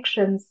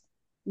connections,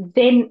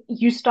 then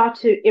you start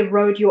to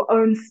erode your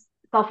own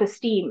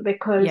self-esteem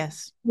because,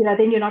 Yes.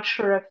 then you're not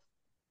sure if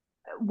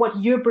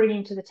what you're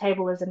bringing to the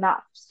table is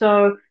enough.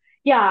 So,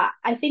 yeah,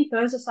 I think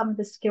those are some of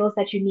the skills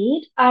that you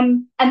need.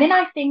 And then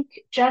I think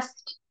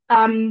just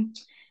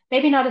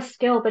maybe not a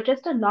skill, but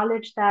just a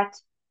knowledge that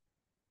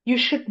you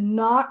should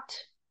not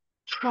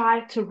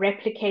try to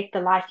replicate the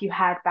life you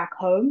had back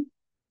home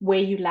where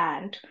you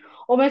land.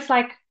 Almost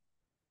like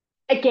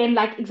again,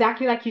 like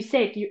exactly like you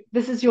said,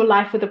 this is your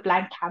life with a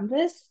blank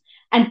canvas,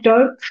 and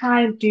don't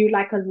try and do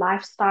like a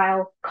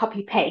lifestyle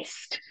copy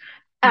paste,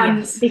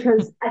 Yes.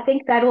 because I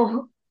think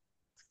that'll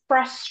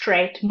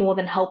frustrate more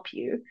than help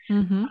you.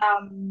 Hmm.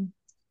 Um,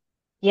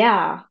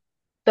 yeah,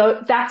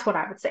 so that's what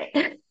I would say.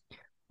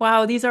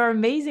 Wow, these are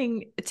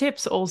amazing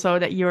tips also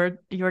that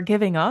you're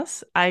giving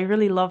us. I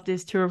really love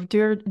this tour of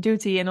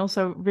duty and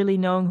also really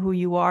knowing who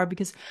you are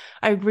because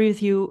I agree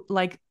with you.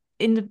 Like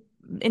in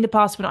the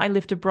past when I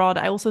lived abroad,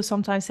 I also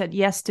sometimes said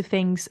yes to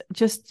things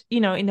just,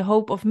 in the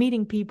hope of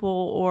meeting people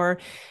or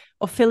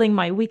of filling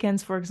my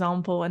weekends, for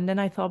example. And then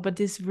I thought, but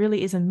this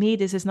really isn't me.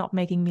 This is not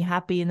making me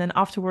happy. And then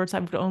afterwards, I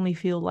would only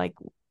feel like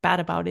bad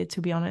about it,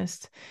 to be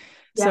honest.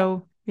 Yeah.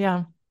 So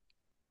yeah,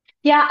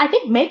 Yeah, I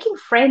think making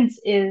friends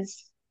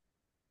is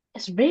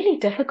really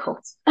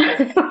difficult.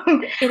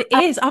 it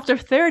is after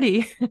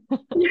 30.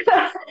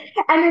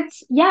 And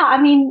it's yeah,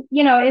 I mean,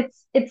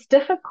 it's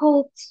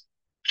difficult,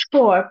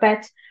 sure,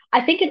 but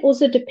I think it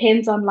also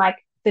depends on like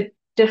the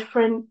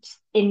difference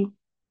in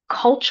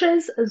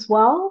cultures as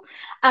well.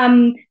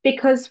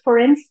 Because for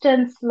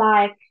instance,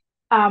 like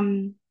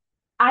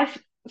I've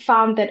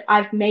found that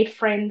I've made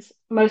friends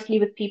mostly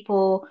with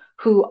people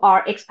who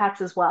are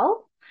expats as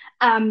well.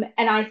 And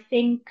I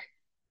think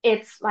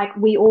it's like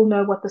we all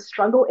know what the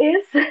struggle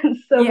is.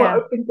 So we're Yeah.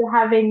 open to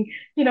having,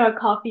 a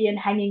coffee and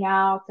hanging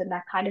out and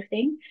that kind of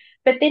thing.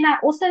 But then I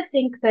also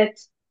think that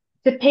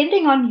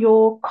depending on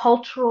your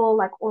cultural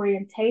like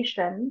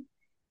orientation,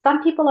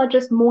 some people are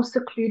just more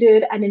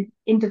secluded and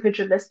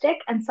individualistic,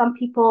 and some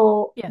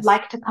people Yes.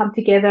 like to come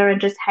together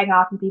and just hang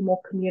out and be more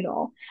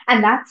communal.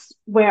 And that's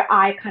where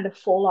I kind of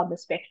fall on the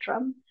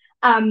spectrum.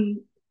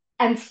 Um,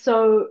 and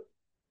so,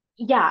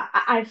 yeah,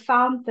 I've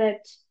found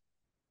that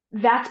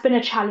that's been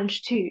a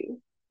challenge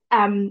too.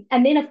 And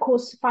then, of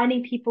course,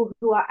 finding people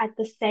who are at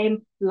the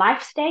same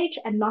life stage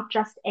and not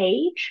just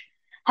age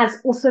has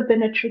also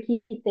been a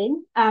tricky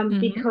thing. Hmm.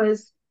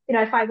 Because,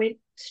 if I went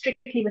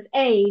strictly with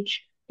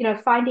age,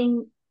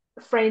 finding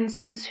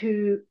friends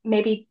who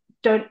maybe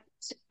don't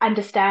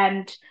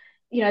understand,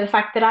 the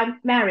fact that I'm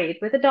married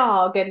with a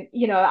dog and,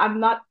 I'm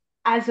not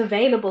as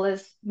available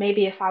as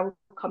maybe if I were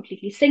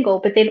completely single,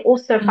 but then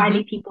also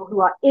finding Hmm. people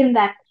who are in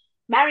that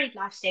married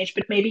life stage,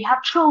 but maybe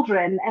have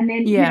children. And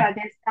then, Yeah.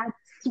 there's that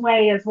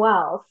sway as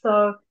well.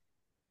 So,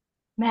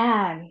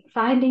 man,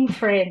 finding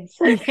friends.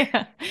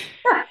 Yeah.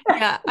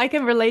 Yeah, I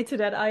can relate to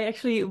that.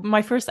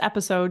 My first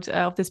episode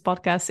of this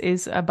podcast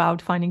is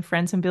about finding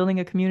friends and building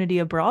a community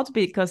abroad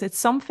because it's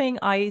something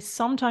I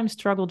sometimes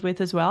struggled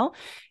with as well.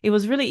 It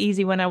was really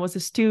easy when I was a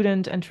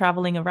student and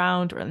traveling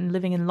around and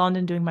living in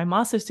London doing my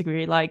master's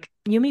degree. Like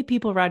you meet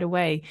people right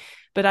away.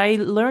 But I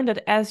learned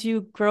that as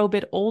you grow a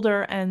bit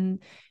older and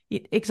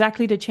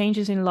exactly the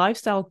changes in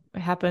lifestyle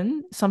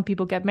happen, some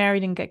people get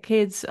married and get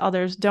kids,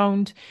 others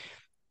don't.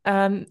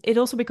 It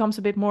also becomes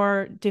a bit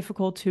more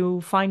difficult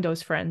to find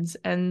those friends.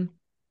 And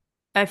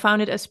I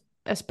found it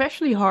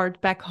especially hard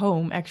back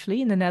home,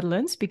 actually, in the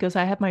Netherlands, because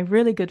I had my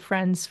really good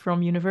friends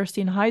from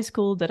university and high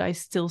school that I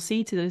still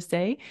see to this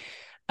day.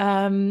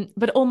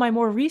 But all my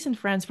more recent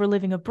friends were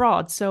living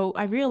abroad. So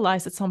I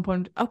realized at some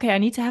point, okay, I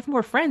need to have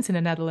more friends in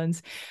the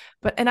Netherlands.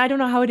 And I don't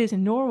know how it is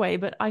in Norway,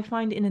 but I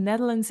find in the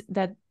Netherlands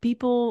that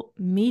people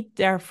meet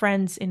their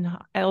friends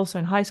also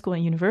in high school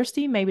and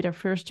university, maybe their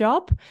first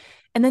job,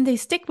 and then they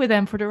stick with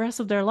them for the rest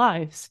of their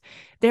lives.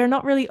 They're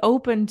not really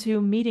open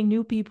to meeting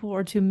new people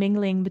or to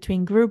mingling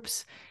between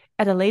groups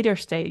at a later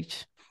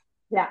stage.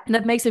 Yeah. And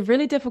that makes it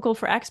really difficult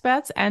for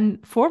expats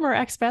and former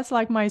expats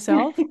like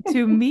myself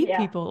to meet Yeah.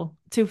 people,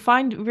 to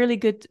find really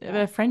good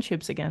Yeah.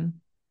 friendships again.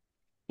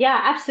 Yeah,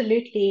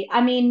 absolutely.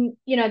 I mean,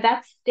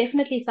 that's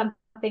definitely something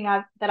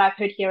that I've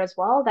heard here as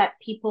well, that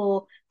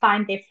people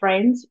find their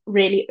friends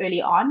really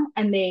early on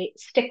and they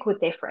stick with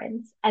their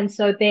friends. And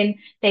so then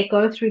they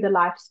go through the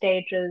life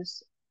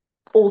stages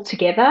all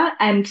together.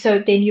 And so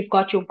then you've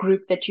got your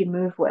group that you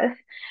move with.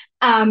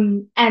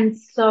 And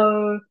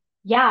so,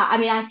 yeah, I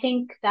mean, I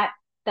think that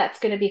that's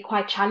going to be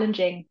quite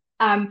challenging.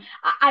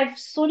 I've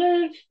sort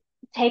of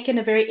taken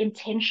a very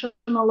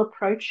intentional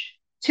approach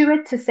to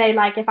it to say,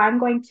 like, if I'm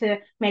going to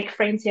make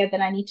friends here,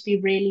 then I need to be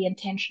really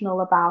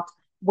intentional about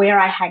where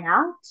I hang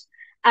out.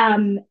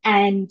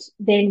 And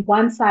then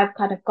once I've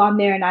kind of gone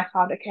there and I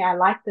found, okay, I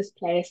like this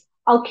place,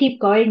 I'll keep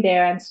going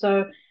there. And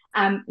so,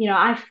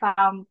 I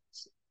found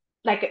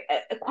like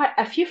quite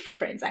a few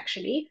friends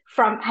actually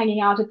from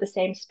hanging out at the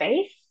same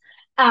space.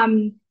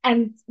 And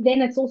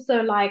then it's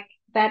also like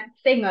that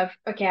thing of,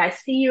 okay, I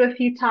see you a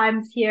few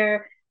times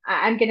here.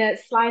 I'm gonna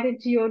slide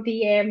into your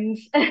DMs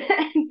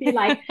and be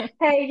like,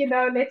 hey,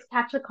 let's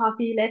catch a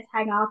coffee, let's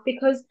hang out,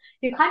 because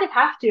you kind of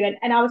have to.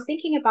 And I was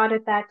thinking about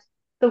it that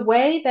the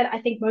way that I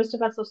think most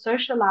of us are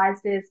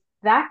socialized is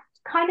that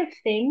kind of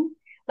thing,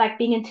 like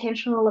being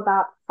intentional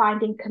about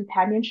finding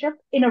companionship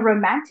in a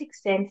romantic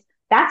sense,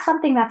 that's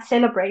something that's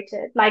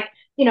celebrated. Like,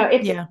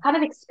 it's Yeah. kind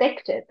of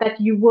expected that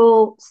you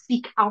will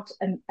seek out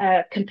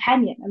a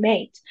companion, a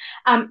mate.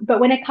 But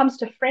when it comes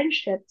to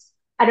friendships,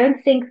 I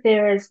don't think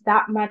there is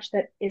that much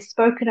that is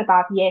spoken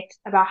about yet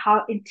about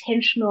how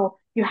intentional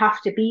you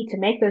have to be to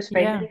make those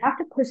friends, and Yeah. you have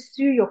to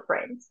pursue your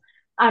friends.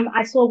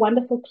 I saw a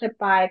wonderful clip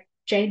by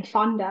Jane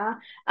Fonda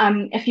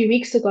a few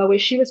weeks ago where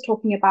she was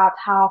talking about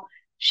how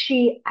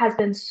she has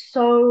been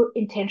so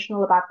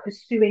intentional about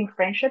pursuing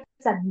friendships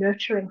and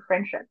nurturing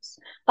friendships.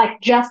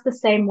 Like just the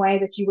same way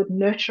that you would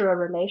nurture a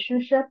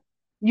relationship,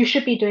 you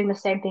should be doing the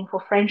same thing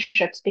for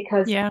friendships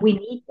because Yeah. we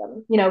need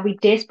them. You know, we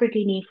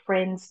desperately need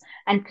friends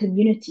and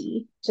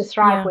community to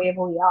thrive Yeah.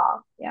 wherever we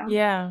are. Yeah.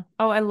 Yeah.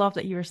 Oh, I love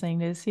that you were saying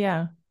this.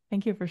 Yeah.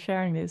 Thank you for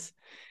sharing this.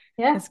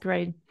 Yeah. That's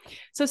great.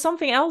 So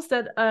something else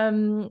that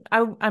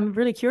I'm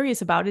really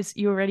curious about is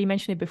you already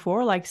mentioned it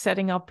before, like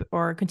setting up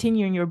or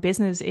continuing your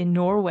business in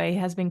Norway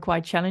has been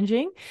quite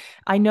challenging.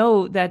 I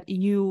know that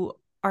you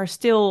are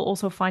still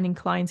also finding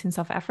clients in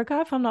South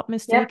Africa, if I'm not Yeah.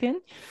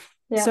 mistaken.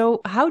 Yeah.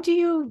 So how do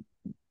you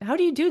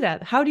do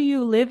that? How do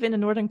you live in a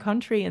northern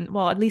country and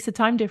well, at least the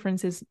time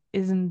difference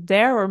isn't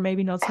there or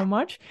maybe not so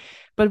much.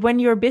 But when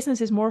your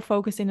business is more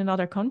focused in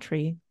another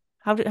country,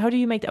 how do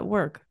you make that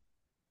work?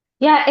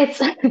 Yeah, it's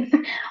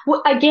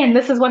well, again,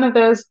 this is one of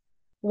those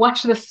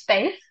watch this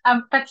space.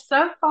 But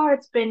so far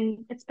it's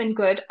been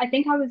good. I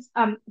think I was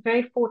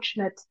very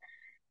fortunate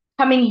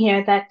coming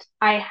here that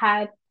I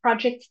had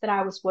projects that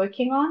I was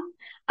working on.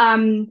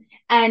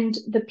 And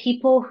the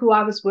people who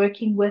I was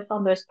working with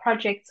on those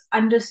projects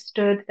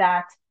understood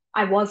that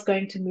I was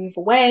going to move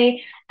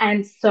away.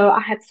 And so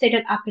I had set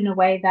it up in a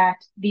way that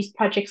these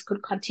projects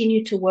could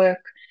continue to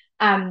work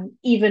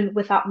even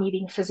without me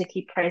being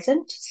physically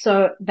present.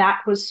 So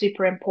that was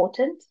super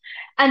important.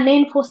 And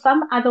then for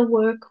some other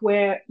work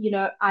where,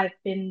 I've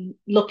been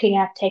looking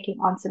at taking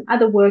on some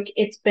other work,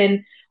 it's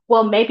been,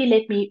 well, maybe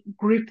let me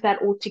group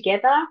that all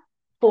together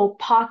for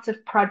parts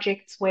of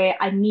projects where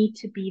I need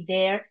to be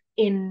there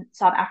in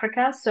South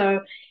Africa.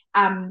 So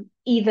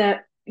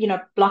either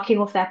blocking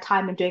off that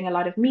time and doing a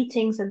lot of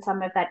meetings and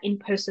some of that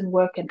in-person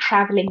work and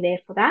traveling there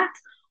for that.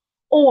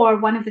 Or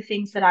one of the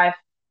things that I've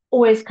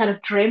always kind of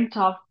dreamt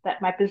of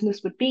that my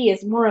business would be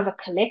is more of a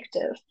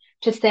collective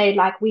to say,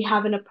 like, we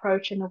have an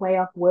approach and a way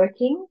of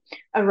working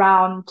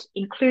around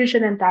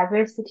inclusion and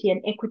diversity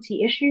and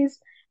equity issues.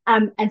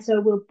 And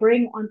so we'll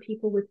bring on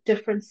people with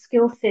different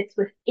skill sets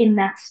within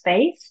that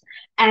space.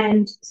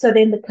 And so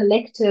then the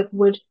collective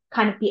would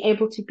kind of be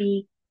able to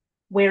be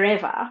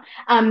wherever.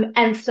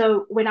 And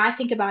so when I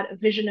think about a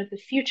vision of the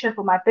future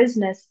for my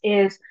business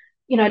is,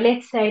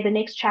 let's say the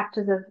next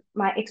chapters of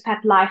my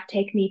expat life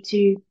take me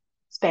to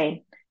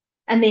Spain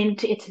and then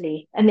to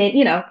Italy, and then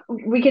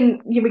we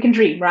can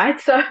dream, right?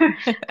 So,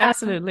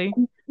 Absolutely.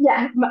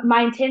 yeah,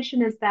 my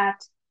intention is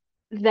that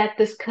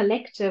this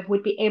collective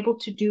would be able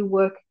to do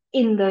work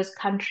in those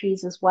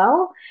countries as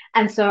well.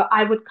 And so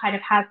I would kind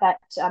of have that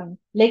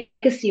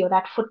legacy or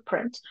that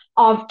footprint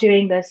of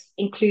doing this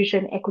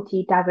inclusion,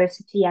 equity,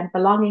 diversity, and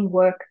belonging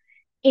work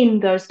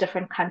in those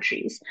different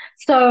countries.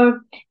 So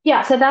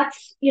yeah, so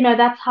that's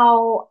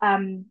how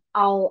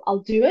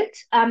I'll do it.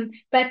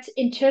 But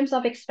in terms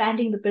of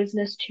expanding the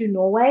business to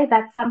Norway,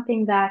 that's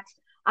something that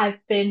I've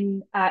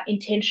been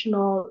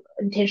intentional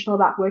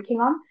about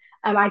working on.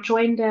 I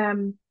joined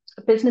a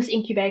business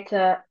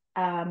incubator.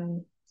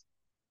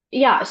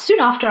 Yeah, soon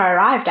after I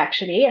arrived,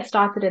 actually, I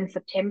started in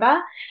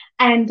September,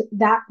 and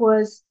that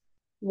was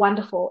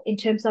wonderful in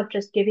terms of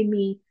just giving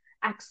me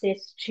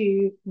access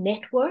to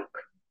network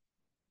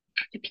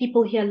to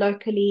people here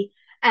locally.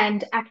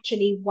 And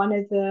actually, one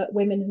of the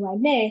women who I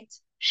met,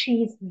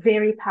 she's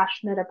very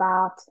passionate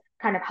about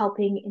kind of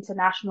helping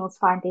internationals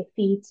find their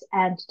feet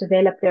and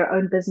develop their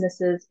own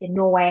businesses in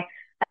Norway.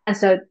 And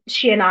so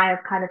she and I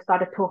have kind of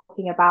started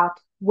talking about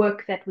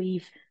work that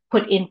we've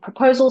put in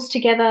proposals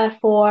together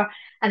for.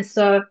 And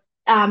so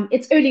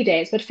it's early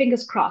days, but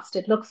fingers crossed,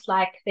 it looks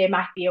like there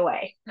might be a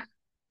way.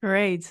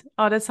 Great.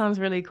 Oh, that sounds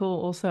really cool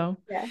also.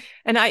 Yeah,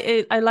 And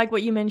I like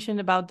what you mentioned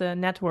about the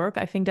network.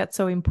 I think that's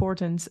so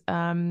important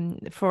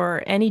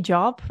for any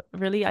job,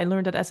 really. I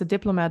learned that as a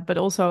diplomat, but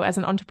also as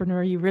an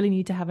entrepreneur, you really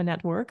need to have a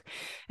network.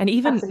 And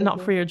even not for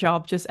absolutely. your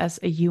job, just as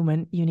a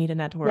human, you need a Yeah.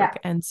 network.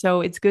 And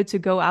so it's good to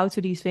go out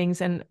to these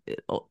things. And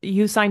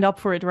you signed up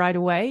for it right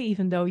away,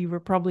 even though you were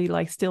probably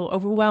like still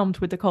overwhelmed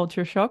with the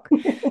culture shock.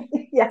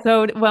 Yeah.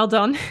 So well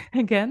done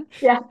again.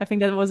 Yeah. I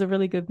think that was a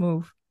really good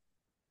move.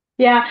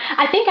 Yeah,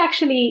 I think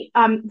actually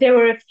there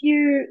were a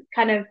few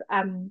kind of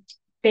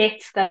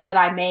bets that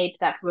I made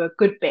that were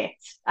good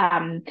bets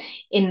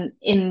in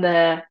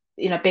the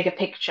bigger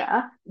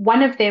picture.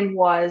 One of them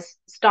was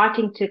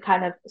starting to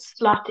kind of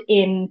slot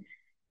in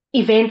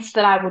events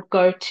that I would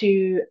go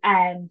to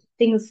and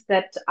things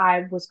that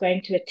I was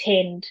going to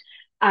attend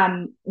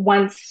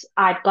once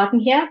I'd gotten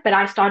here, but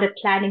I started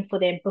planning for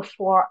them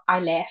before I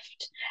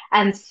left.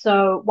 And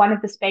so one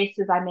of the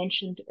spaces I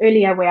mentioned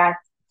earlier where I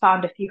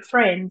found a few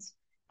friends,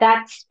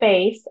 that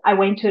space, I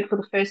went to it for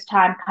the first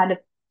time kind of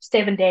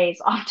 7 days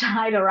after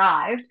I'd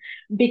arrived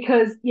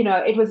because,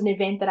 it was an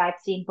event that I'd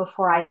seen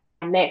before I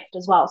left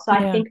as well. So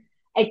I Yeah. think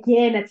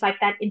again, it's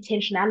like that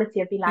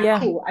intentionality of being like, Yeah.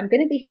 cool, I'm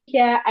going to be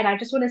here and I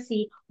just want to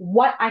see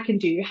what I can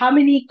do. How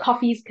many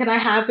coffees can I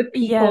have with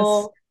Yes.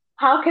 people?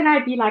 how can I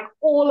be like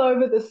all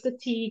over the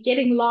city,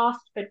 getting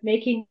lost, but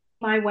making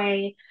my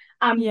way?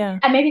 Yeah.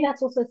 And maybe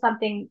that's also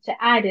something to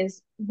add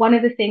is one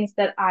of the things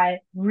that I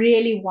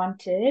really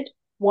wanted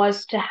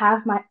was to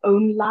have my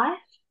own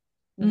life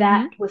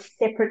that Mm-hmm. was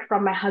separate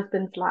from my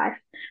husband's life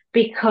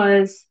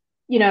because,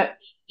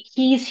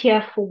 he's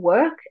here for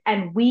work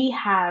and we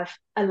have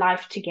a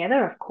life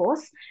together, of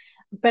course.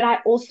 But I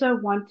also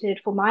wanted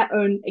for my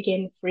own,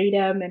 again,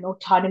 freedom and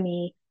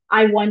autonomy,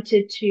 I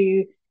wanted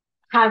to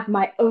have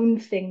my own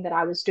thing that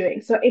I was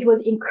doing. So it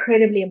was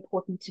incredibly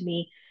important to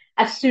me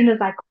as soon as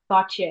I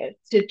got here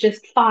to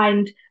just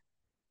find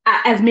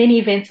as many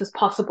events as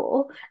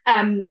possible,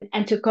 and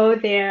to go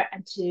there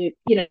and to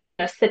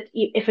sit,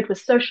 if it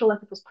was social,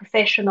 if it was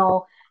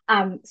professional,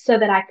 so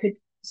that I could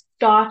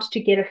start to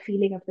get a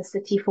feeling of the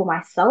city for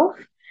myself.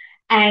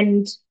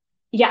 And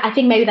yeah, I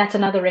think maybe that's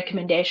another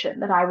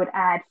recommendation that I would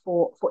add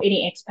for any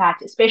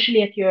expat,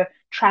 especially if you're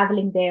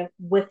traveling there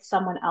with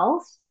someone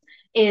else,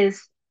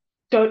 is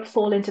don't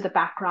fall into the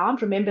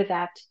background. Remember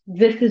that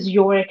this is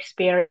your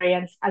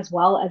experience as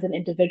well as an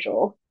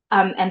individual.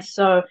 And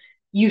so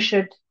you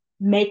should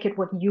make it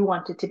what you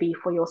want it to be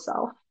for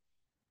yourself.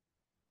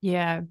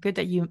 Yeah, good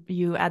that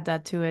you add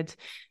that to it.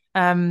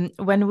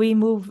 When we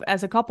move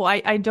as a couple,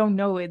 I don't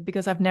know it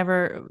because I've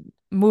never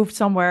moved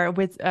somewhere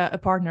with a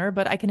partner,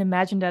 but I can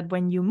imagine that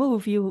when you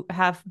move, you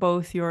have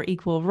both your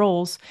equal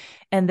roles.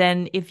 And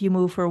then if you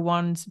move for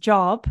one's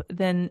job,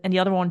 then and the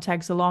other one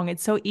tags along,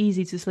 it's so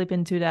easy to slip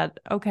into that,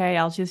 okay,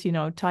 I'll just,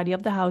 tidy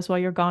up the house while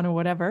you're gone or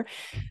whatever.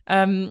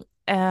 And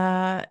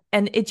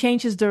it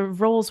changes the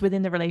roles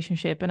within the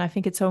relationship. And I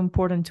think it's so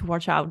important to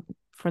watch out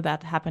for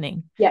that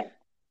happening. Yeah.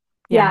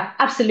 Yeah. Yeah,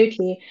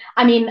 absolutely.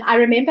 I mean, I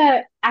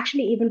remember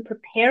actually even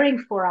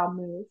preparing for our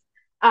move.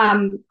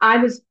 I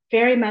was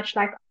very much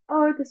like,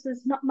 oh, this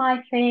is not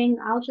my thing.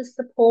 I'll just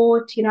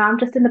support, I'm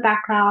just in the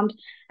background.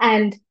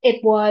 And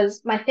it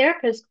was my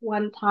therapist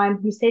one time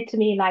who said to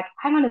me, like,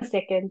 hang on a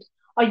second,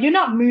 are you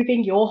not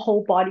moving your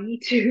whole body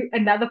to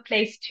another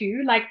place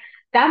too? Like,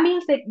 that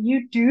means that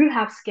you do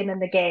have skin in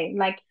the game.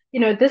 Like,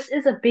 this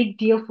is a big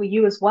deal for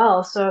you as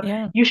well. So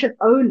Yeah. you should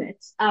own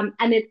it.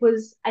 And it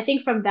was, I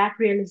think, from that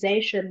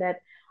realization that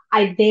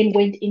I then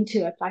went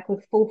into it like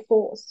with full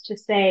force to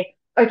say,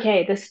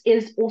 okay, this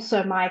is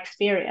also my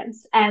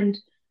experience. And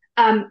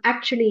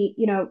actually,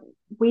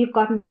 we've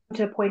gotten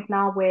to a point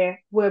now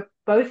where we're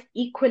both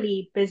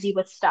equally busy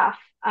with stuff.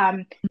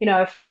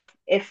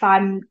 If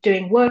I'm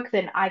doing work,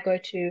 then I go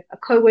to a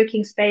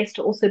co-working space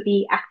to also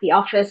be at the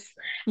office.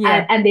 And,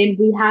 Yeah. and then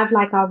we have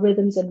like our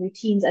rhythms and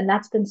routines. And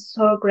that's been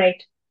so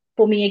great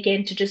for me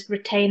again to just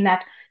retain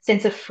that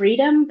sense of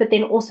freedom, but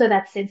then also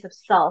that sense of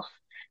self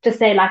to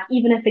say, like,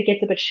 even if it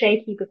gets a bit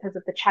shaky because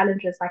of the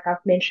challenges, like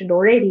I've mentioned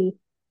already,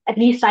 at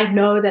least I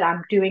know that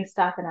I'm doing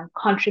stuff and I'm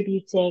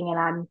contributing and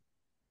I'm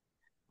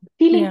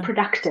feeling Yeah.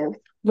 productive,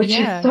 which is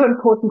Yeah. so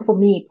important for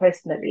me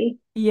personally.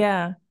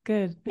 Yeah.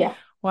 Good. Yeah.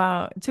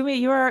 Wow. To me,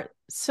 you are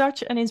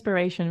such an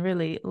inspiration,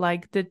 really.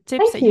 Like the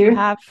tips Thank that you you.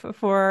 have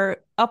for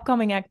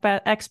upcoming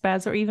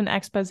expats or even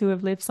expats who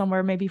have lived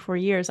somewhere maybe for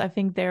years, I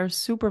think they're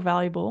super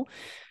valuable.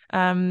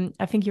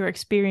 I think your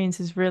experience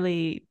is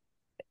really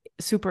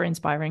super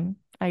inspiring.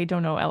 I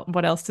don't know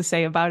what else to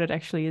say about it,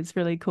 actually. It's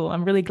really cool.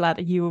 I'm really glad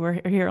that you were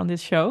here on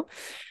this show.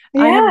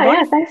 I have Yeah, one,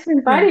 yeah. Thanks for yeah.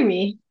 inviting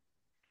me.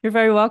 You're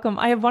very welcome.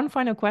 I have one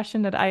final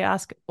question that I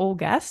ask all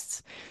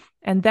guests,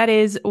 and that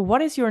is,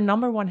 what is your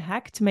number one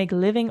hack to make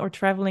living or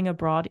traveling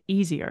abroad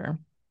easier?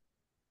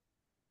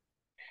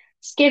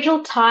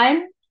 Schedule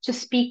time to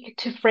speak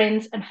to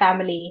friends and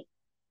family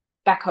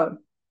back home.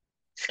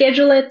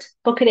 Schedule it,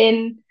 book it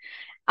in.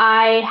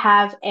 I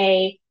have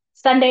a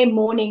Sunday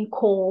morning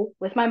call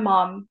with my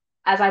mom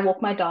as I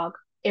walk my dog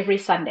every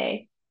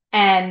Sunday,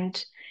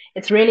 and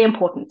it's really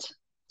important.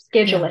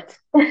 Schedule Yeah.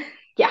 it.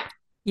 Yeah.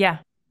 Yeah.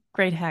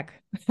 Great hack.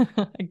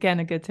 Again,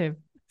 a good tip.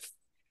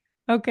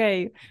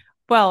 Okay.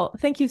 Well,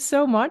 thank you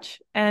so much.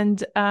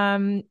 And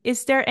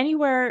is there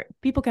anywhere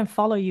people can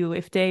follow you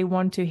if they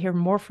want to hear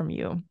more from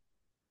you?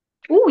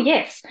 Oh,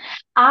 yes.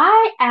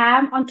 I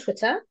am on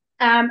Twitter.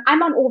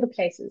 I'm on all the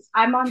places.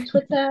 I'm on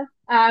Twitter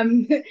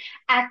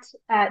at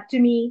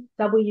Tumi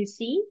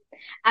WC.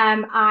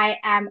 I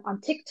am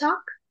on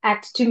TikTok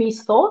at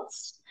Tumi's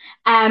Thoughts.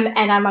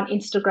 And I'm on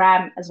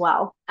Instagram as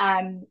well.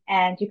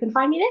 And you can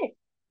find me there.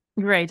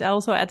 Great. I'll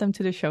also add them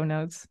to the show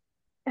notes.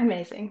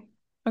 Amazing.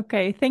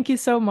 Okay. Thank you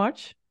so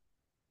much.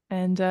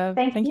 And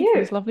Thank thank you for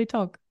you. this lovely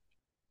talk.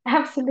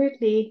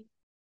 Absolutely.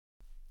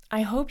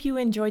 I hope you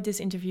enjoyed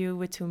this interview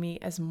with Tumi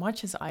as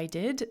much as I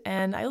did.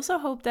 And I also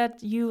hope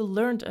that you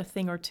learned a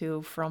thing or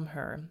two from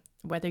her,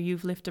 whether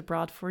you've lived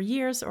abroad for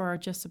years or are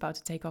just about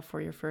to take off for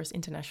your first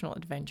international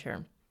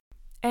adventure.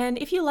 And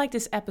if you like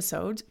this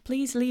episode,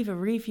 please leave a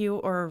review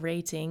or a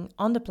rating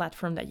on the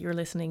platform that you're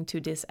listening to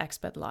this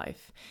Expat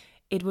Live.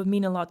 It would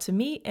mean a lot to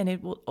me and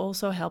it will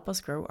also help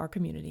us grow our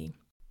community.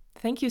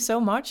 Thank you so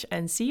much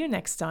and see you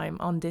next time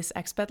on this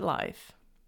Expat Live.